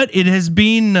know what? It has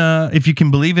been, if you can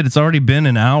believe it, it's already been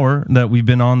an hour that we've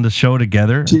been on the show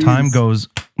together. Jeez. Time goes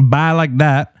by like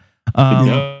that.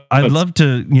 I'd love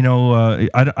to,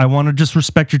 I want to just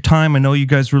respect your time. I know you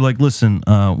guys were like, listen,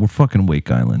 we're fucking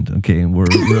Wake Island, okay? We're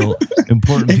real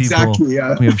important people. Exactly,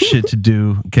 yeah. We have shit to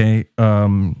do, okay?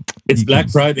 It's Black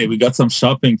Friday. We got some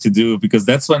shopping to do because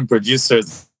that's when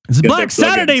producers... It's Black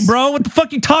Saturday, bro. What the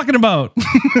fuck are you talking about?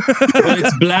 Well,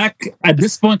 it's Black... At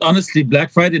this point, honestly,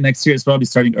 Black Friday next year is probably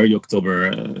starting early October.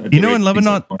 In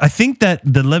Lebanon, I think that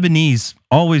the Lebanese,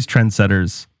 always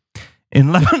trendsetters,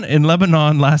 In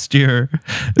Lebanon last year,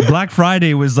 Black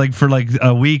Friday was like for like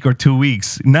a week or 2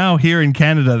 weeks. Now here in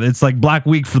Canada, it's like Black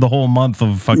Week for the whole month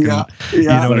of fucking. You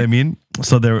know what I mean?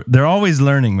 So they're always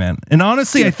learning, man. And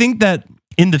honestly, I think that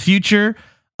in the future,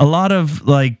 a lot of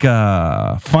like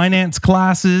finance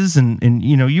classes and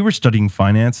you were studying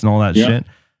finance and all that shit.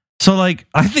 So like,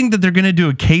 I think that they're going to do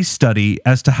a case study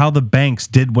as to how the banks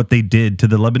did what they did to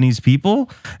the Lebanese people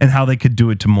and how they could do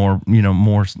it to more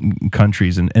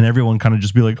countries and everyone kind of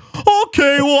just be like,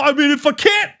 okay, well, I mean, if I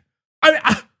can't,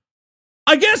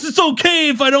 I guess it's okay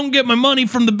if I don't get my money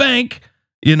from the bank,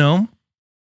 But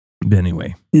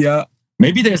anyway. Yeah.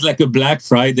 Maybe there's like a Black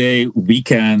Friday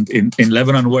weekend in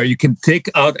Lebanon where you can take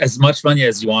out as much money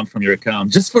as you want from your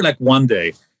account just for like one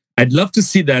day. I'd love to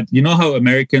see that. You know how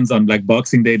Americans on like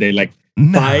Boxing Day, they like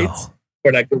fight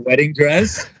for like the wedding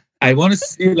dress? I want to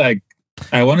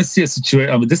see a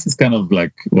situation. I mean, this is kind of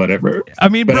like whatever. I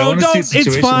mean, but bro,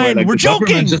 it's fine. Like, we're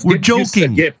joking. We're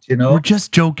joking. Gift, We're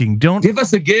just joking. Don't give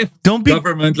us a gift. Don't be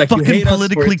government like fucking you hate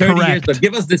politically us for 30 correct. Years, but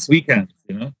give us this weekend,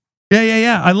 Yeah.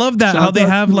 I love that. How they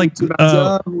have like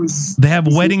they have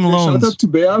wedding loans. Shout out to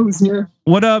Bea who's here.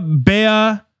 What up,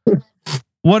 Bea?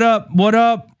 What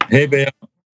up? Hey, Bea.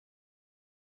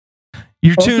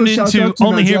 You're tuned into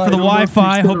Only Here for the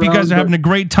Wi-Fi. Hope you guys are having a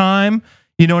great time.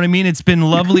 You know what I mean? It's been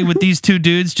lovely with these two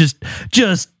dudes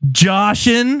just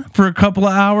joshing for a couple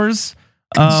of hours.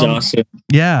 Joshing.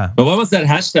 Yeah. But what was that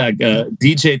hashtag?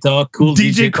 DJ Talk, cool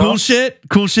DJ cool talk? Shit,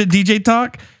 cool shit DJ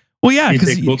Talk. Well, yeah,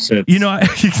 because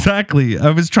exactly.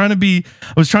 I was trying to be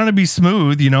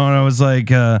smooth, and I was like,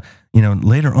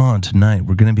 later on tonight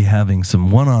we're gonna be having some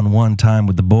one-on-one time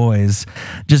with the boys,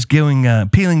 just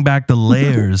peeling back the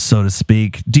layers, so to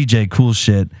speak. DJ Cool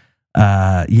Shit,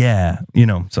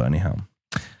 So anyhow,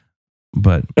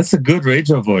 but that's a good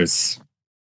radio voice.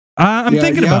 I'm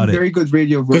thinking about it. Very good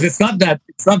radio voice. Because it's not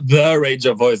the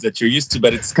radio voice that you're used to,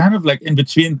 but it's kind of like in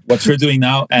between what you're doing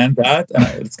now and that,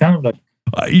 and it's kind of like.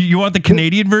 You want the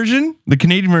Canadian version? The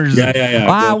Canadian version.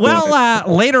 Yeah.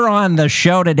 Later on the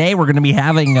show today, we're going to be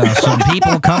having some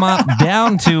people come up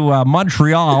down to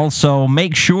Montreal. So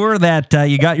make sure that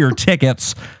you got your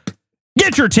tickets.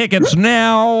 Get your tickets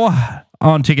now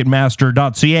on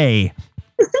Ticketmaster.ca.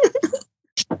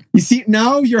 You see,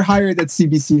 now you're hired at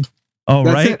CBC. Oh,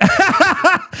 that's right.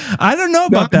 I don't know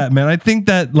about that, man. I think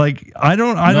that I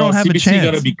don't have CBC a chance.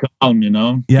 You gotta be calm,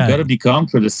 Yeah. You gotta be calm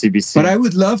for the CBC. But I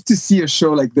would love to see a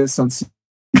show like this on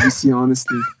CBC,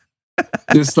 honestly.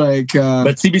 Just like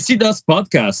but CBC does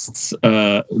podcasts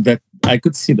that I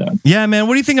could see that. Yeah, man.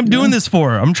 What do you think I'm doing this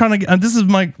for? I'm trying to this is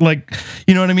my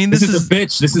you know what I mean? This is a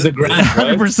bitch. This is a grant,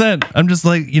 100%. I'm just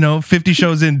 50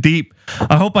 shows in deep.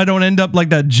 I hope I don't end up like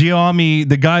that Giammi,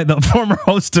 the former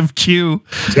host of Q.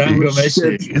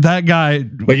 That guy.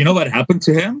 But you know what happened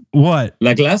to him? What?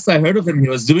 Like last I heard of him, he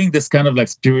was doing this kind of like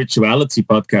spirituality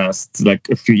podcast like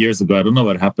a few years ago. I don't know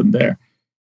what happened there.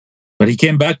 But he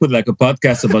came back with like a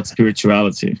podcast about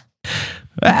spirituality.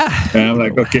 Ah, And I'm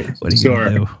like, okay, what are you sure.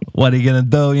 gonna do? What are you gonna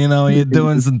do? You know, you're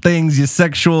doing some things. Your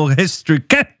sexual history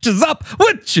catches up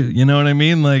with you. You know what I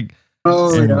mean? Like,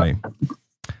 anyway.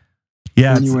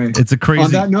 Yeah, Anyway, it's a crazy.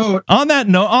 On that note,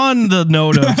 on the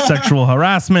note of sexual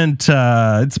harassment,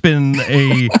 it's been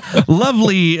a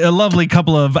lovely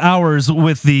couple of hours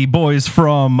with the boys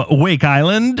from Wake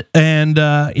Island, and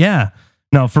yeah,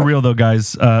 no, for real though,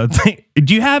 guys.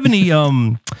 Do you have any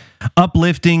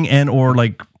uplifting and or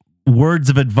like words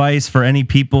of advice for any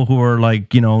people who are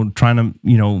like, you know, trying to,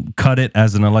 you know, cut it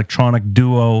as an electronic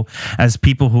duo, as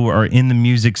people who are in the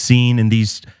music scene in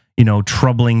these, you know,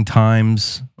 troubling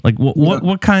times? Like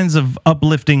what kinds of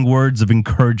uplifting words of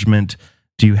encouragement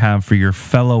do you have for your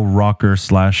fellow rocker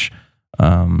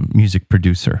 / music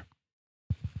producer?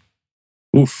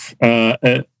 Oof.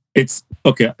 It's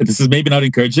okay. This is maybe not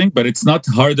encouraging, but it's not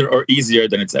harder or easier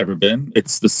than it's ever been.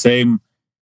 It's the same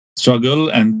struggle,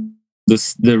 and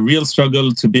the real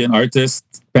struggle to be an artist,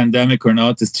 pandemic or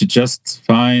not, is to just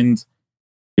find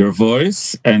your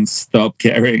voice and stop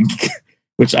caring.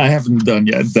 Which I haven't done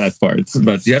yet, that part.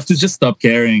 But you have to just stop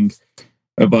caring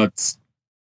about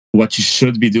what you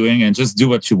should be doing and just do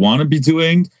what you want to be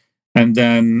doing. And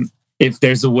then if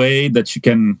there's a way that you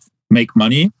can make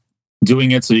money doing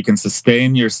it so you can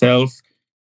sustain yourself,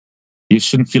 you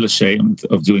shouldn't feel ashamed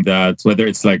of doing that, whether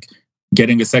it's like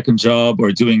getting a second job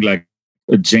or doing like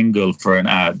a jingle for an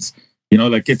ad. You know,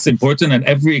 like it's important, and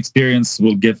every experience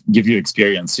will give you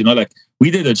experience. You know, like we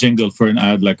did a jingle for an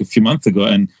ad like a few months ago,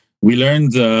 and we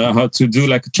learned how to do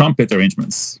like trumpet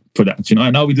arrangements for that, you know,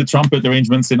 and now we do trumpet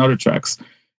arrangements in other tracks.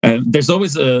 And there's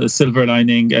always a silver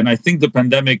lining. And I think the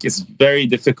pandemic is very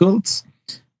difficult,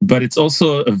 but it's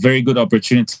also a very good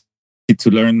opportunity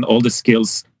to learn all the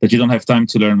skills that you don't have time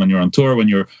to learn when you're on tour, when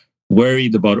you're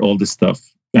worried about all this stuff.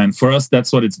 And for us,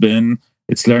 that's what it's been.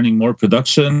 It's learning more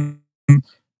production,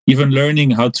 even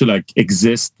learning how to like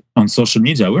exist on social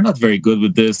media. We're not very good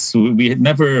with this. We've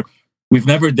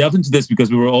never delved into this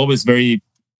because we were always very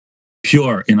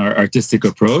pure in our artistic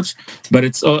approach. But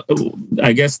it's,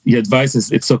 I guess the advice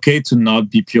is it's okay to not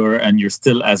be pure, and you're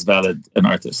still as valid an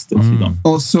artist if you don't.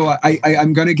 Also,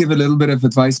 I'm going to give a little bit of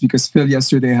advice because Phil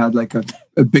yesterday had like a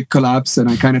big collapse, and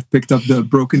I kind of picked up the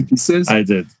broken pieces. I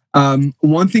did.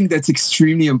 One thing that's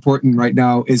extremely important right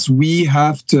now is we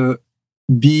have to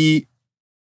be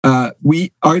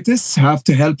we artists have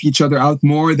to help each other out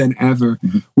more than ever.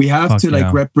 We have to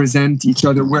like represent each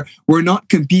other. We're not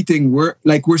competing. We're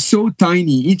so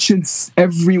tiny. Each and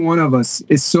every one of us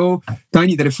is so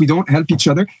tiny that if we don't help each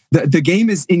other, the game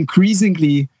is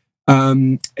increasingly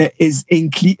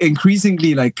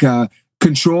like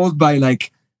controlled by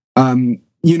like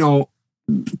you know,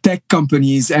 tech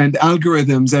companies and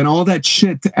algorithms and all that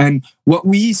shit. And what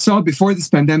we saw before this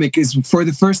pandemic is for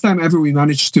the first time ever we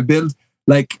managed to build,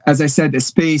 like, as I said, a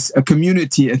space, a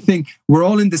community, a thing. We're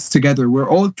all in this together. We're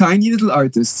all tiny little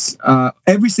artists.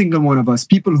 Every single one of us,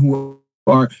 people who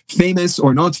are famous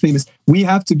or not famous, we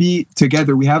have to be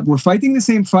together. We're fighting the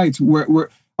same fight.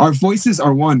 Our voices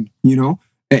are one, you know,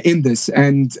 in this.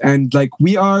 And like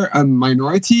we are a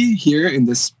minority here in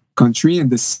this country, in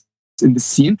this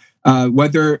scene.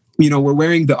 Whether, you know, we're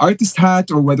wearing the artist hat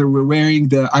or whether we're wearing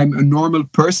the I'm a normal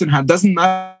person hat, doesn't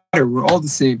matter. We're all the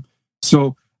same.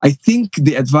 So I think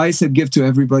the advice I'd give to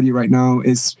everybody right now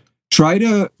is try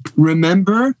to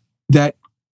remember that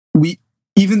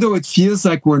even though it feels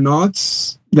like we're not,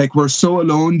 like we're so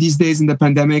alone these days in the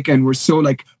pandemic, and we're so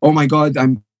like, oh my God,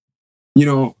 you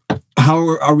know,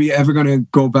 how are we ever going to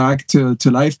go back to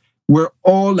life? We're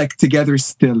all like together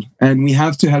still, and we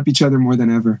have to help each other more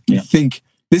than ever. Yeah. I think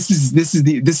this is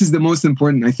the most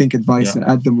important, I think, advice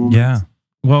at the moment. Yeah.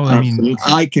 Well, I mean,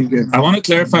 I can give. I want to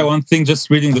clarify one thing,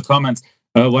 just reading the comments.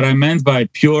 What I meant by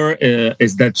pure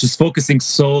is that just focusing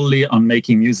solely on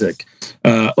making music.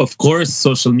 Of course,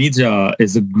 social media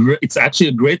is it's actually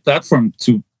a great platform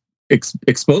to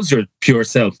expose your pure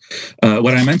self.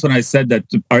 What I meant when I said that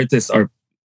artists are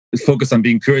focused on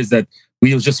being pure is that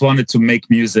we just wanted to make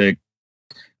music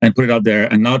and put it out there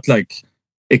and not like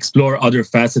explore other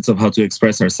facets of how to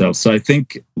express ourselves. So I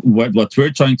think what we're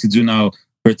trying to do now,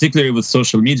 particularly with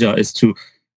social media, is to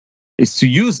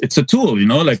use, it's a tool, you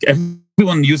know, like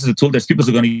everyone uses a tool. There's people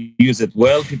who are going to use it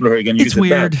well, people who are going to use it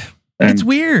bad. It's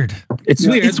weird. It's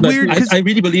weird. I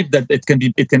really believe that it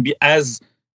can be as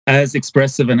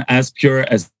expressive and as pure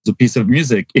as a piece of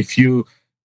music if you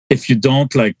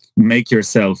don't like make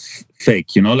yourself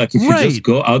fake, you know, like if you just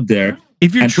go out there.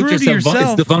 If you're true to yourself,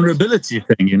 it's the vulnerability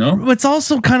thing, you know. It's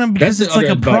also kind of because it's like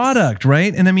a product,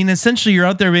 right? And I mean, essentially, you're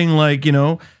out there being like, you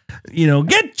know,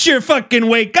 get your fucking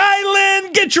Wake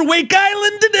Island, get your Wake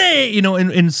Island today.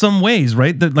 In some ways,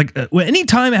 right? That like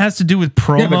anytime it has to do with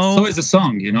promo, yeah, but so is a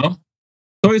song.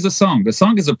 So is a song. The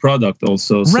song is a product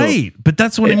also. Right. But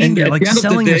that's what I mean. You're like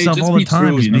selling yourself all the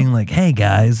time. Just being like, hey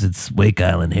guys, it's Wake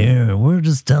Island here. We're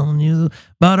just telling you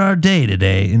about our day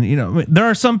today. And, there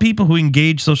are some people who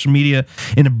engage social media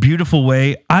in a beautiful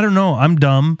way. I don't know. I'm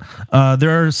dumb.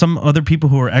 There are some other people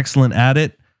who are excellent at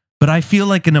it. But I feel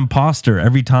like an imposter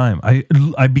every time.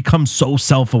 I become so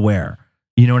self-aware.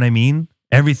 You know what I mean?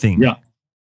 Everything. Yeah.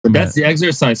 But that's the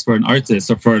exercise for an artist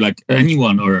or for like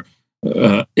anyone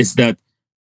is that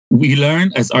we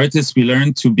learn as artists, we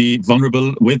learn to be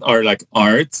vulnerable with our like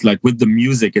art, like with the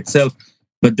music itself.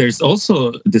 But there's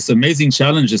also this amazing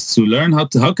challenge is to learn how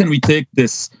can we take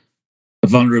this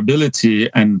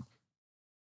vulnerability and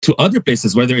to other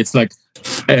places, whether it's like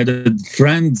at a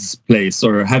friend's place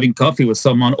or having coffee with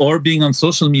someone or being on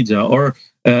social media or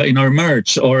in our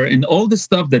merch or in all the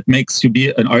stuff that makes you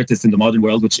be an artist in the modern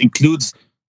world, which includes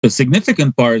a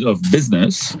significant part of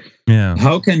business. Yeah.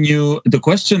 How can you, the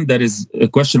question that is a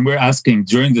question we're asking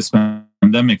during this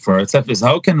pandemic for ourselves is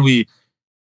how can we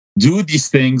do these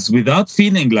things without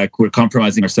feeling like we're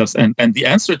compromising ourselves? And the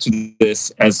answer to this,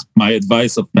 as my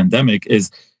advice of pandemic is,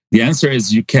 the answer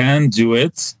is you can do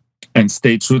it and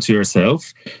stay true to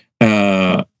yourself.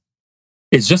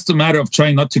 It's just a matter of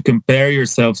trying not to compare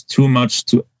yourself too much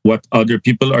to what other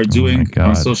people are doing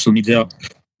on social media.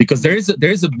 Because there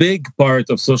is a big part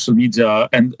of social media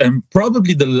and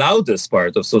probably the loudest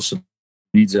part of social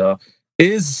media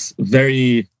is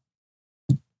very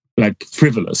like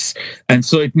frivolous. And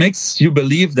so it makes you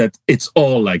believe that it's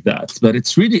all like that. But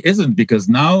it really isn't, because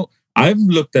now I've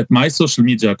looked at my social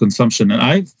media consumption and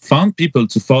I've found people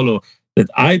to follow that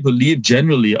I believe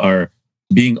generally are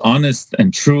being honest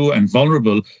and true and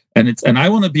vulnerable. And I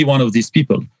want to be one of these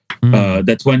people.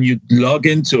 That when you log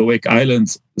into Awake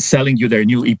Island selling you their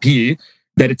new EP,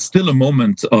 that it's still a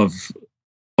moment of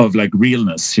like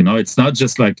realness. It's not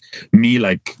just like me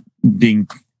like being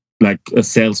like a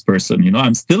salesperson.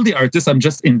 I'm still the artist. I'm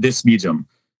just in this medium.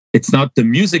 It's not the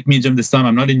music medium this time.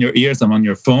 I'm not in your ears. I'm on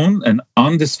your phone, and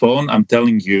on this phone, I'm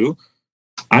telling you,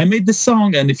 I made this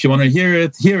song, and if you want to hear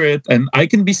it, hear it. And I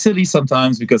can be silly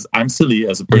sometimes because I'm silly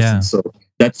as a person. Yeah. So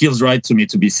that feels right to me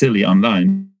to be silly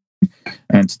online.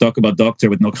 And to talk about doctor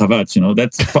with no cravat,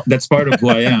 that's part of who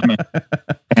I am,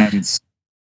 and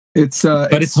it's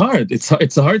hard.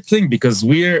 It's a hard thing because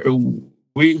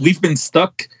we've been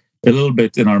stuck a little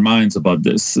bit in our minds about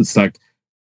this. It's like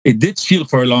it did feel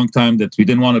for a long time that we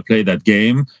didn't want to play that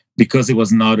game because it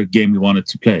was not a game we wanted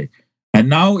to play, and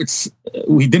now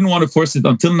we didn't want to force it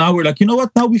until now. We're like, you know what?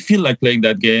 Now we feel like playing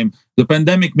that game. The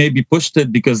pandemic maybe pushed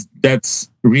it because that's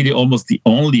really almost the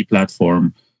only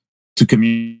platform to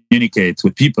communicate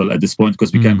with people at this point,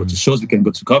 because we can go to shows, we can go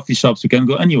to coffee shops, we can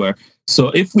go anywhere.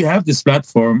 So if we have this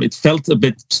platform, it felt a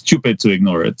bit stupid to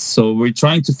ignore it. So we're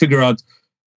trying to figure out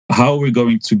how we're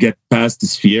going to get past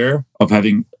this fear of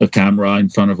having a camera in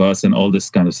front of us and all this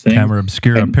kind of thing. Camera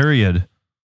obscura, period.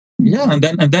 Yeah, and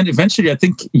then eventually I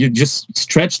think you just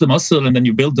stretch the muscle and then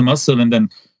you build the muscle, and then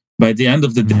by the end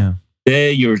of the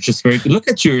day, you're just look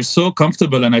at you, you're so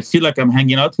comfortable, and I feel like I'm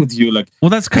hanging out with you. Like, well,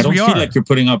 that's because we are. I don't feel like you're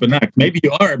putting up an act. Maybe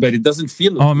you are, but it doesn't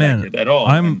feel like it at all.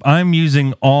 I'm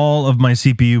using all of my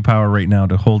CPU power right now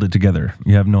to hold it together.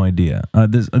 You have no idea.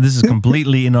 This is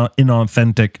completely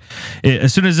inauthentic.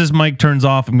 As soon as this mic turns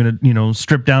off, I'm gonna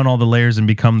strip down all the layers and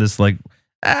become this like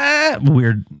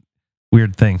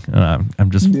weird thing.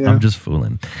 I'm just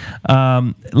fooling.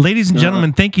 Ladies and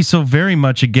gentlemen, thank you so very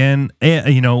much again.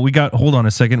 Hold on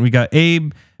a second. We got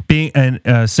Abe being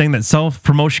saying that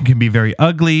self-promotion can be very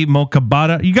ugly.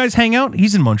 Mokabata, you guys hang out?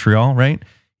 He's in Montreal, right?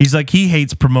 He's like, he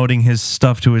hates promoting his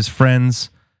stuff to his friends.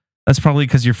 That's probably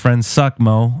because your friends suck,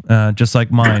 Mo, just like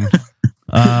mine.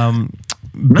 But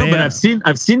I've seen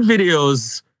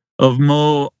videos of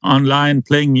Mo online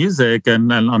playing music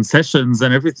and on sessions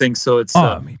and everything. So it's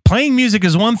playing music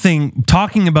is one thing.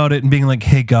 Talking about it and being like,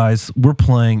 "Hey guys, we're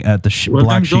playing at the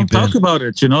Black Sheep." Don't talk about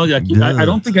it. I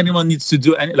don't think anyone needs to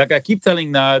do any. Like I keep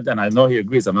telling Nad, and I know he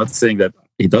agrees. I'm not saying that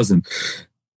he doesn't.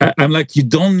 I'm like, you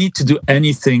don't need to do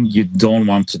anything you don't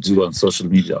want to do on social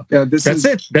media. Yeah, that's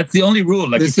it. That's the only rule.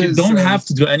 Like, if you don't have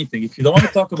to do anything, if you don't want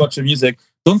to talk about your music,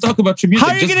 don't talk about your music.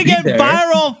 How are you going to get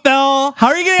viral, Phil? How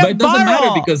are you going to get viral? But it doesn't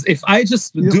matter, because if I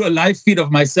just do a live feed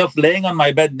of myself laying on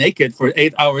my bed naked for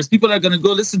 8 hours, people are going to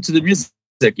go listen to the music,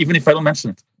 even if I don't mention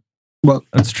it. Well,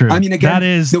 that's true. I mean, again,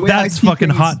 that's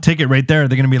fucking hot ticket right there.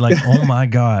 They're going to be like, oh my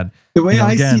God. The way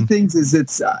I see things is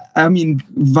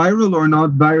viral or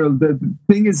not viral, the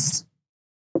thing is,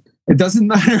 it doesn't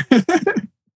matter.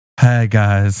 Hey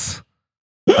guys,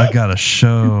 I got a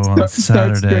show on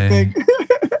Start Saturday. stripping.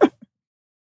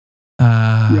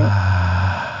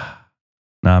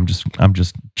 No, I'm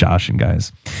just joshing,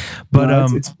 guys. But No,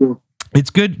 it's cool. it's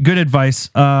good advice.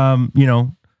 You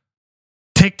know,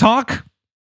 TikTok,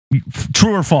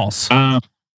 true or false?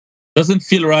 Doesn't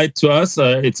feel right to us.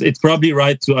 It's probably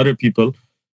right to other people.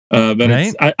 But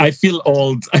Right? I feel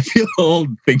old. I feel old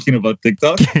thinking about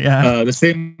TikTok. Yeah. The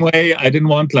same way I didn't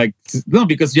want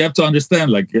because you have to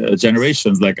understand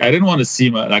generations. Like I didn't want to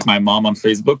see my mom on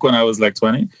Facebook when I was like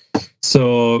 20.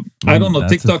 So I don't know.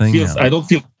 That's the TikTok thing feels. now. I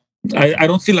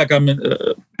don't feel like I'm in.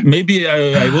 Maybe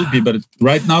I will be, but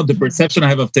right now the perception I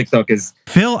have of TikTok is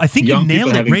Phil, I think you young nailed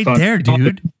people it having right fun. there,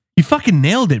 dude. You fucking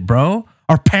nailed it, bro.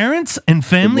 Our parents and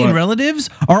family and What? relatives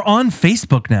are on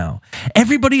Facebook now.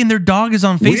 Everybody and their dog is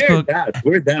on Facebook.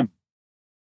 We're them.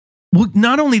 Well,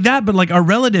 not only that, but like our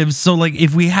relatives. So like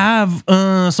if we have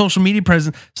social media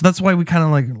presence, so that's why we kind of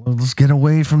like, let's get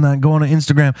away from that, go on to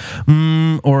Instagram.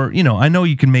 Or, you know, I know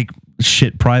you can make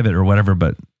shit private or whatever,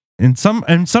 but in some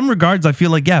regards, I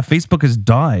feel like, yeah, Facebook has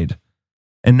died.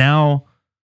 And now,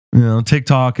 you know,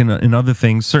 TikTok and other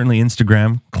things, certainly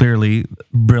Instagram, clearly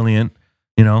brilliant,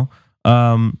 you know.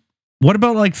 What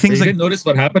about like things You like didn't notice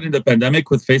what happened in the pandemic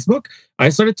with Facebook? I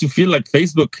started to feel like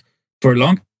Facebook for a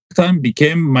long time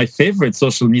became my favorite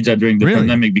social media during the Really?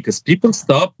 pandemic because people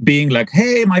stopped being like,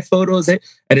 hey, my photos, hey,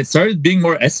 and it started being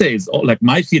more essays. Oh, like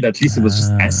my feed, at least it was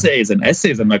just essays and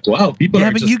essays. I'm like, wow, people yeah,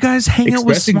 are but just you guys hang out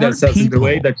with expressing smart themselves people. in the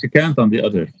way that you can't on the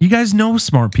other. You guys know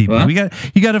smart people. What?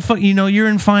 You got to you know, you're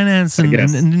in finance and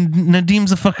guess.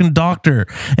 Nadim's a fucking doctor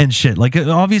and shit. Like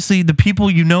obviously the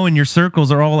people you know in your circles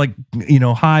are all like, you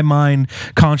know, high mind,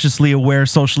 consciously aware,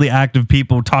 socially active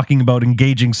people talking about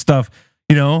engaging stuff.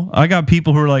 You know, I got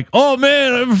people who are like, "Oh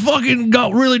man, I fucking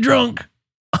got really drunk."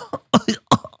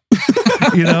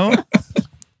 You know?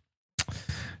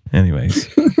 Anyways.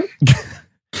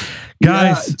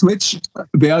 Guys, Yeah, Twitch.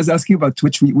 I was asking about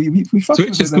Twitch. We fuck Twitch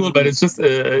with is it. cool, but it's just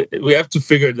we have to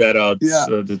figure that out. Yeah.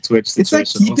 The Twitch It's like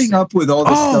situation. keeping up with all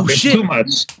this Oh, stuff. There's shit. too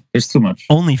much. There's too much.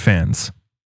 OnlyFans.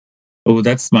 Oh,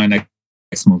 that's my next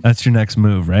move. That's your next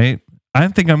move, right? I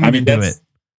think I'm going to do it.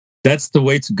 That's the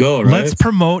way to go, right? Let's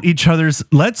promote each other's.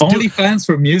 Let's do. OnlyFans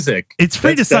for music. It's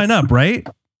free to sign up, right?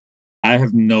 I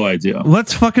have no idea.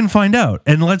 Let's fucking find out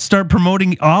and let's start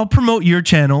promoting. I'll promote your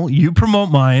channel, you promote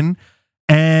mine,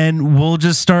 and we'll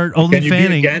just start Can you be a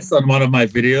OnlyFanning. guest on one of my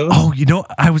videos? Oh, you know,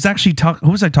 I was actually talking.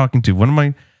 Who was I talking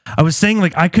to? I was saying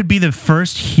like I could be the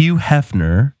first Hugh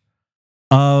Hefner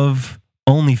of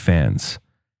OnlyFans.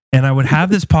 And I would have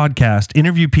this podcast,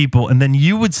 interview people, and then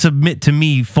you would submit to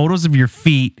me photos of your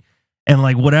feet and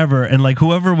like whatever. And like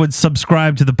whoever would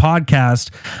subscribe to the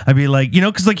podcast, I'd be like, you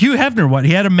know, because like Hugh Hefner,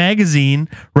 he had a magazine,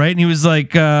 right? And he was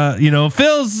like, you know,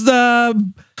 Phil's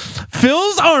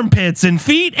armpits and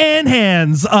feet and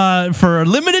hands for a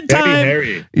limited time.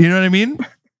 Harry. You know what I mean?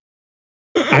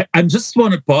 I just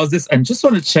want to pause this and just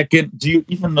want to check in. Do you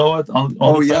even know what on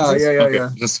Oh, yeah, OnlyFans is? yeah, Okay, yeah.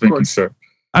 Just Of making course. sure.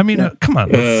 I mean, come on.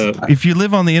 If you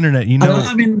live on the internet, you know.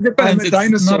 I mean, it depends. I'm a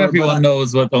dinosaur, Not everyone but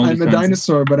knows what OnlyFans I'm a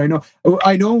dinosaur, but I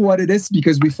know what it is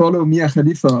because we follow Mia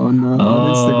Khalifa on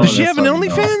Instagram. Does she that's have an how we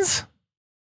know. OnlyFans?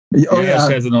 Oh Yeah, yeah,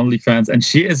 she has an OnlyFans, and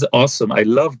she is awesome. I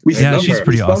love Yeah, love she's her.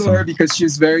 pretty we follow awesome. her because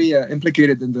she's very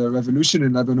implicated in the revolution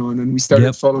in Lebanon, and we started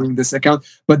Yep. following this account.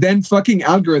 But then fucking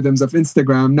algorithms of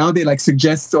Instagram now they like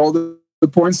suggest all the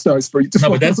porn stars for you to No,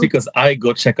 follow. but that's because I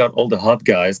go check out all the hot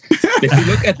guys. If you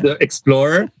look at the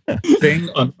Explorer thing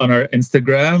on our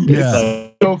Instagram, Yeah.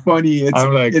 so funny.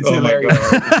 I'm like, it's oh my hilarious.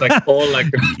 god, it's like all like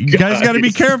You guys got to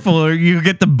be careful, or you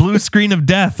get the blue screen of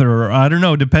death, or I don't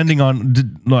know, depending on.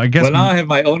 I guess. Well, now I have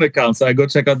my own account, so I go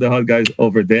check out the hot guys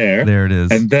over there. There it is.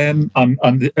 And then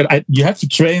you have to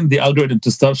train the algorithm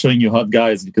to stop showing you hot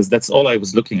guys because that's all I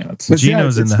was looking at. But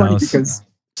Gino's in it's the funny house. because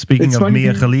Speaking it's of funny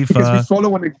Mia because we Khalifa, follow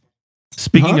one.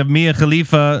 speaking Huh? of Mia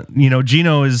Khalifa, you know,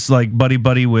 Gino is like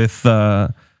buddy with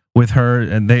her,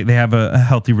 and they have a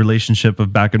healthy relationship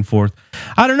of back and forth.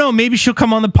 I don't know. Maybe she'll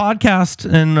come on the podcast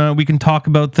and we can talk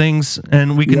about things,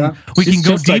 and we can Yeah. we can She's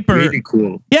go just, like, deeper. really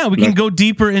cool. Yeah, we can Like- go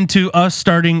deeper into us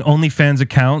starting OnlyFans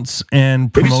accounts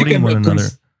and Maybe she promoting can one another.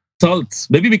 consult.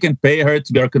 Maybe we can pay her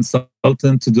to be our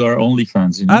consultant to do our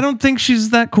OnlyFans. You know? I don't think she's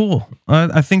that cool.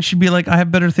 I think she'd be like, I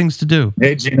have better things to do.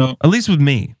 Hey, Gino. At least with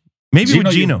me. Maybe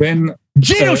with Gino. you've been-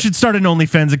 Gino should start an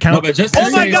OnlyFans account. No, but just Oh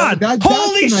to my say- God. That's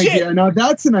Holy an shit. Idea. Now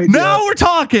that's an idea. Now we're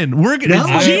talking. We're Now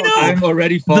it's Gino. I'm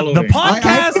already the following.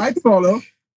 podcast. I'd follow.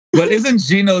 But isn't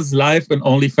Gino's life an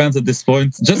OnlyFans at this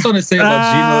point? Just want to say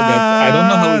about Gino that I don't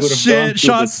know how we would have shit, gone through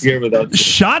shots- this year without you.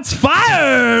 Shots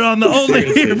fired on the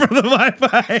Only Seriously. for the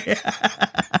Wi-Fi.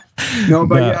 No,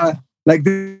 but Yeah. yeah, like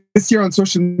this year on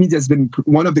social media has been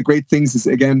one of the great things. Is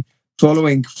again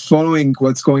following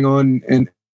what's going on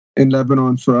in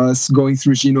Lebanon for us, going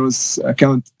through Gino's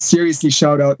account. Seriously,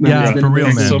 shout out, man. Yeah, for real,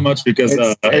 Thanks man. so much, because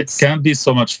it can't be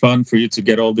so much fun for you to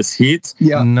get all this heat.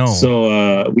 Yeah. No.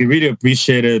 So we really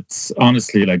appreciate it.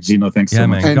 Honestly, like Gino, thanks so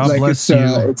much. man. And God like bless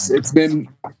it's been,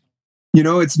 you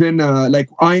know, it's been like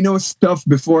I know stuff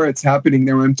before it's happening.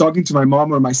 There, when I'm talking to my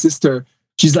mom or my sister,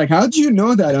 she's like, "How do you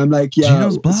know that?" I'm like, "Yeah,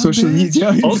 Gino's blog, social bitch.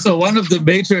 media." Also, one of the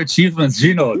major achievements,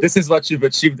 Gino, this is what you've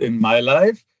achieved in my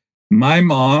life. My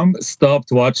mom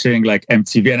stopped watching like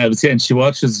MTV and LBC, and she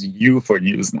watches you for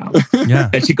news now. Yeah.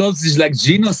 And she's like,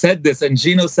 Gino said this and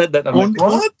Gino said that. I'm like,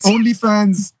 what?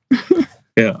 OnlyFans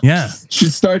Yeah.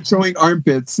 should start showing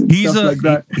armpits and stuff like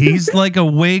that. He's like a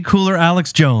way cooler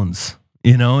Alex Jones,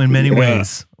 you know, in many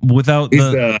ways. Without He's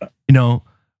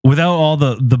without all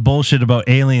the bullshit about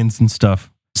aliens and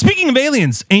stuff. Speaking of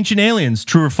aliens, ancient aliens,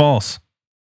 true or false?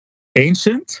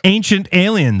 ancient Ancient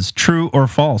aliens, true or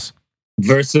false?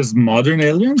 versus modern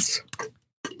aliens.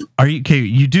 Are you okay?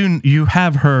 You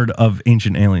have heard of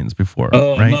ancient aliens before,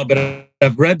 Oh, right? no, but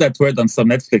I've read that word on some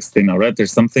Netflix thing now, right?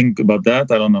 There's something about that.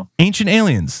 I don't know. Ancient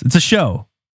aliens. It's a show.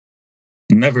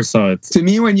 Never saw it. To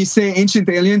me, when you say ancient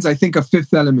aliens, I think of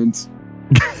Fifth Element.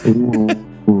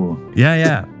 Ooh.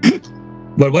 Yeah.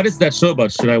 But what is that show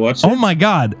about? Should I watch it? Oh my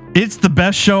God. It's the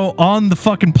best show on the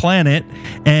fucking planet.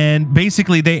 And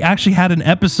basically, they actually had an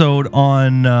episode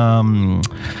on.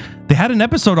 They had an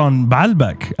episode on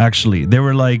Baalbek, actually. They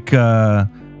were like,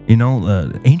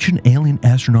 ancient alien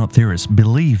astronaut theorists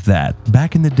believe that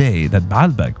back in the day that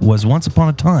Baalbek was once upon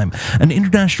a time an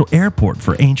international airport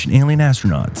for ancient alien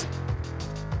astronauts.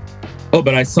 Oh,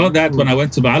 but I saw that when I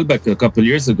went to Baalbek a couple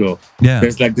years ago. Yeah.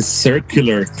 There's like this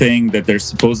circular thing that they're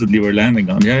supposedly were landing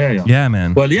on. Yeah. Yeah,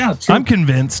 man. Well, yeah, true. I'm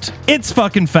convinced. It's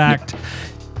fucking fact.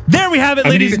 There we have it,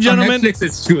 ladies and gentlemen. On Netflix,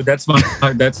 it's true. That's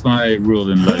my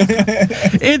rule in life.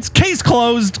 It's case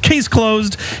closed. Case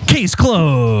closed. Case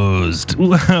closed.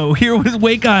 Here with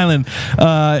Wake Island.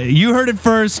 You heard it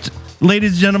first.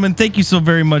 Ladies and gentlemen, thank you so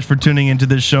very much for tuning into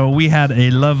this show. We had a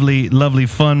lovely, lovely,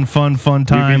 fun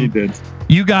time. We really did.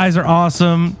 You guys are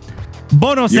awesome.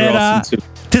 Bono You're Sera. awesome too.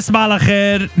 Tisbala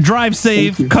khair. Drive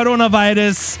safe. Thank you.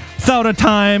 Coronavirus. Thawra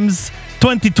times.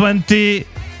 2020.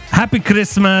 Happy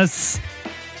Christmas.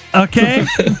 Okay?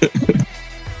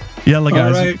 Yalla,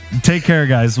 guys. All right. Take care,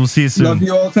 guys. We'll see you soon. Love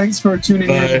you all. Thanks for tuning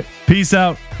in. Bye. Peace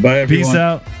out. Bye, everyone. Peace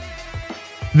out.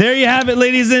 There you have it,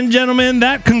 ladies and gentlemen.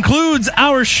 That concludes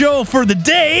our show for the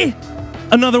day.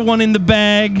 Another one in the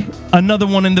bag.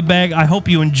 I hope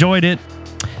you enjoyed it.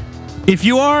 If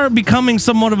you are becoming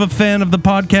somewhat of a fan of the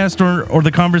podcast or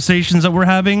the conversations that we're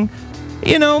having,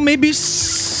 maybe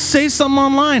say something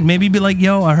online. Maybe be like,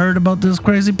 yo, I heard about this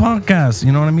crazy podcast.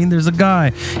 You know what I mean? There's a guy.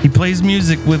 He plays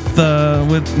music with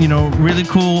really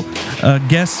cool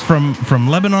guests from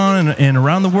Lebanon and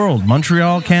around the world,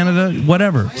 Montreal, Canada,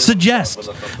 whatever. Suggest.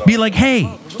 Be like,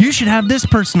 hey, you should have this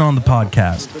person on the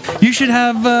podcast. You should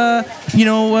have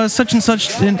such and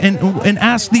such and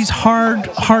ask these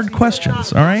hard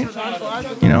questions. All right?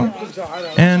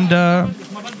 And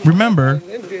remember,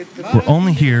 we're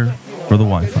only here for the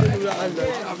Wi-Fi.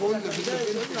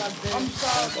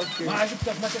 ما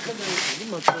عجبتك ما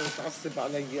تاخذني ما تعصب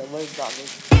علي الله يرضى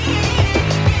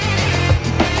عليك